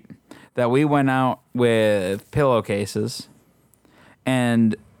deep that we went out with pillowcases,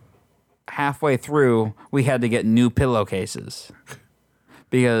 and halfway through we had to get new pillowcases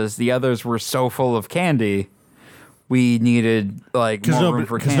because the others were so full of candy. We needed more room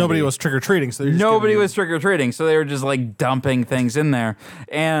for candy. Because nobody was trick-or-treating. So Nobody was trick-or-treating, so they were just like dumping things in there.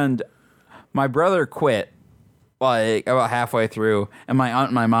 And my brother quit like about halfway through, and my aunt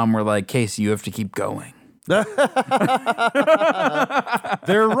and my mom were like, "Casey, you have to keep going." They're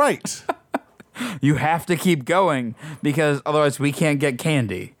right. You have to keep going because otherwise we can't get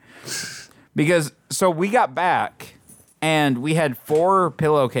candy. So we got back and we had 4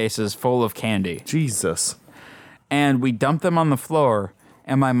 pillowcases full of candy, Jesus. and we dumped them on the floor,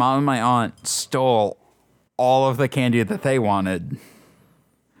 and my mom and my aunt stole all of the candy that they wanted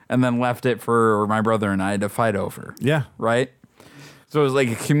and then left it for my brother and I to fight over. Yeah. Right? So it was like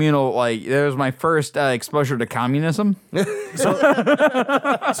a communal, it was my first exposure to communism.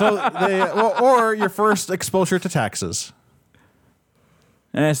 Or your first exposure to taxes.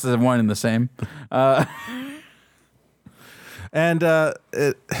 And it's the one and the same. And they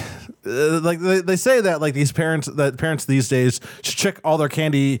say that these parents these days should check all their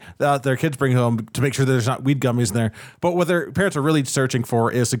candy that their kids bring home to make sure there's not weed gummies in there. But what their parents are really searching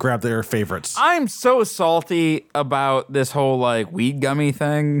for is to grab their favorites. I'm so salty about this whole weed gummy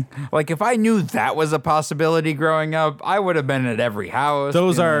thing. If I knew that was a possibility growing up, I would have been at every house.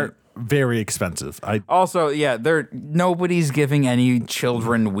 Those are very expensive. Also, yeah, nobody's giving any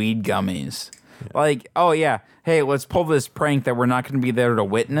children weed gummies. Oh yeah, hey, let's pull this prank that we're not going to be there to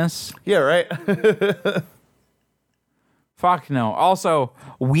witness. Yeah, right. Fuck no. Also,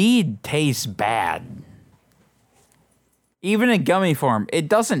 weed tastes bad. Even in gummy form, it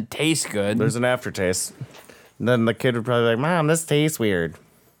doesn't taste good. There's an aftertaste. And then the kid would probably be like, "Mom, this tastes weird."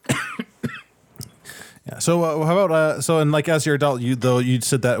 Yeah. So how about as your adult, you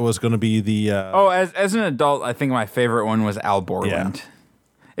said that was going to be the. As an adult, I think my favorite one was Al Borland. Yeah.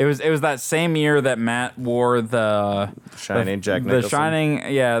 It was that same year that Matt wore the Shining Jack Nicholson.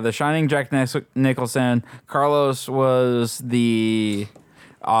 The Shining Jack Nicholson. Carlos was the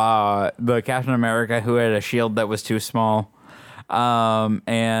Captain America who had a shield that was too small.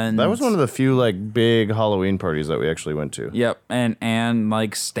 And that was one of the few big Halloween parties that we actually went to. Yep, and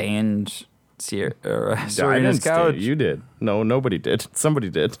stained Serena's I didn't couch. stay. You did. No, nobody did.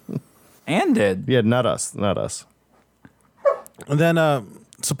 Somebody did. And did. Yeah, not us. Not us. And then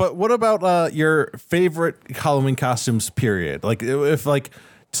but what about your favorite Halloween costumes? Period. If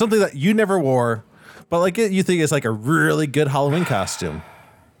something that you never wore, but you think is a really good Halloween costume.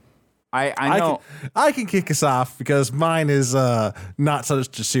 I know. I can kick us off because mine is not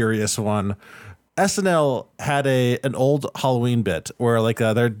such a serious one. SNL had an old Halloween bit where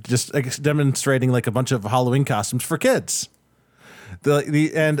they're just demonstrating a bunch of Halloween costumes for kids.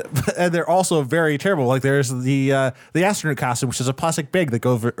 And they're also very terrible. There's the astronaut costume, which is a plastic bag that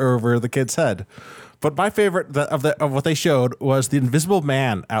goes over the kid's head. But my favorite of what they showed was the Invisible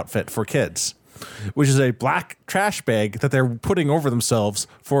Man outfit for kids, which is a black trash bag that they're putting over themselves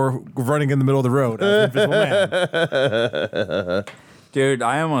for running in the middle of the road as the Invisible Man. Dude,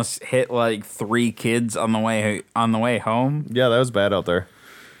 I almost hit 3 kids on the way home. Yeah, that was bad out there.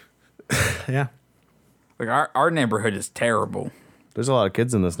 Yeah. Our neighborhood is terrible. There's a lot of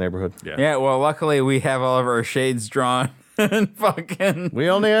kids in this neighborhood. Yeah, well, luckily we have all of our shades drawn and fucking. We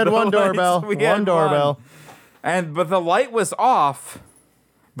only had one doorbell. One doorbell. But the light was off,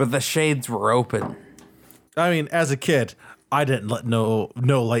 but the shades were open. I mean, as a kid, I didn't let no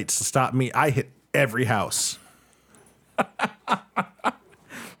lights stop me. I hit every house.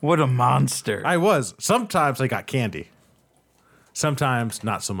 What a monster. I was. Sometimes I got candy. Sometimes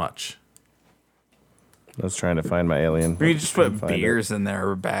not so much. I was trying to find my alien. We just put beers in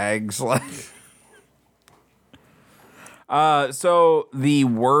their bags. So the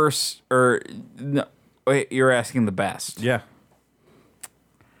worst, wait, you're asking the best. Yeah.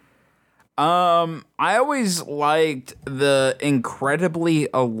 I always liked the incredibly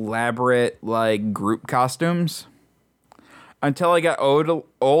elaborate like group costumes until I got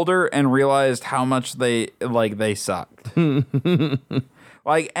older and realized how much they sucked.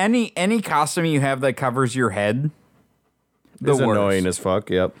 Like any costume you have that covers your head It's worst. annoying as fuck.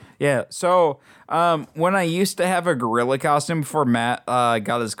 Yep. Yeah. So when I used to have a gorilla costume before Matt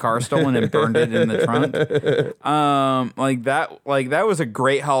got his car stolen and burned it in the trunk, that was a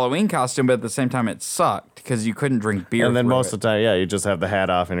great Halloween costume, but at the same time it sucked because you couldn't drink beer. And then through most it. of the time, yeah, you just have the hat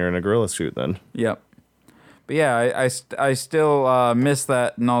off and you're in a gorilla suit. Then. Yep. But yeah, I still miss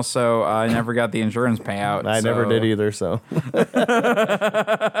that, and also I never got the insurance payout. I never did either. So.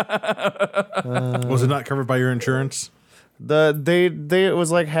 Was it not covered by your insurance? It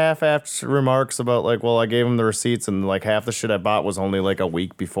was like half-assed remarks about like, well, I gave them the receipts and like half the shit I bought was only like a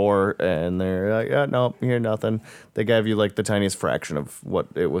week before, and they're like, yeah, no, here nothing. They gave you like the tiniest fraction of what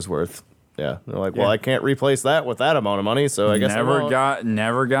it was worth. Yeah, they're like, well, I can't replace that with that amount of money, so I guess I won't.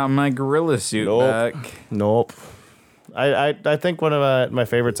 never got my gorilla suit back. Nope. I think one of my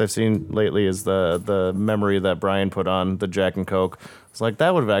favorites I've seen lately is the memory that Brian put on the Jack and Coke. It's like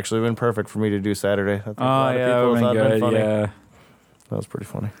that would have actually been perfect for me to do Saturday. I think a lot of people thought it'd been funny. Yeah. That was pretty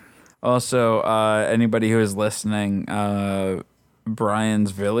funny. Also, anybody who is listening,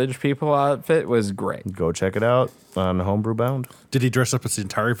 Brian's Village People outfit was great. Go check it out on Homebrew Bound. Did he dress up as the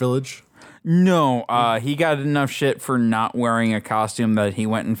entire village? No, he got enough shit for not wearing a costume that he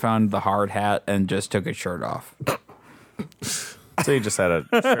went and found the hard hat and just took his shirt off. So you just had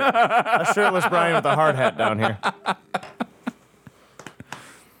a shirtless Brian with a hard hat down here.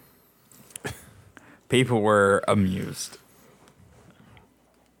 People were amused.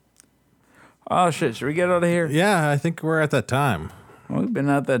 Oh shit, should we get out of here? Yeah, I think we're at that time. Well, we've been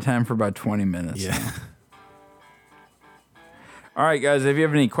at that time for about 20 minutes. Yeah. All right, guys, if you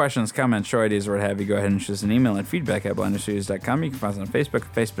have any questions, comments, show ideas, or what have you, go ahead and shoot us an email at feedback@blinderstudios.com. You can find us on Facebook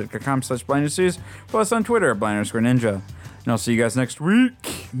at facebook.com/blinderstudios. Follow us on Twitter at blind_ninja. And I'll see you guys next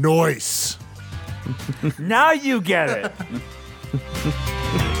week. Noise. Now you get it.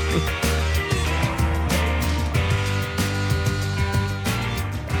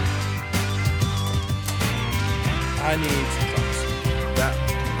 I need some cups. That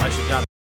I should not.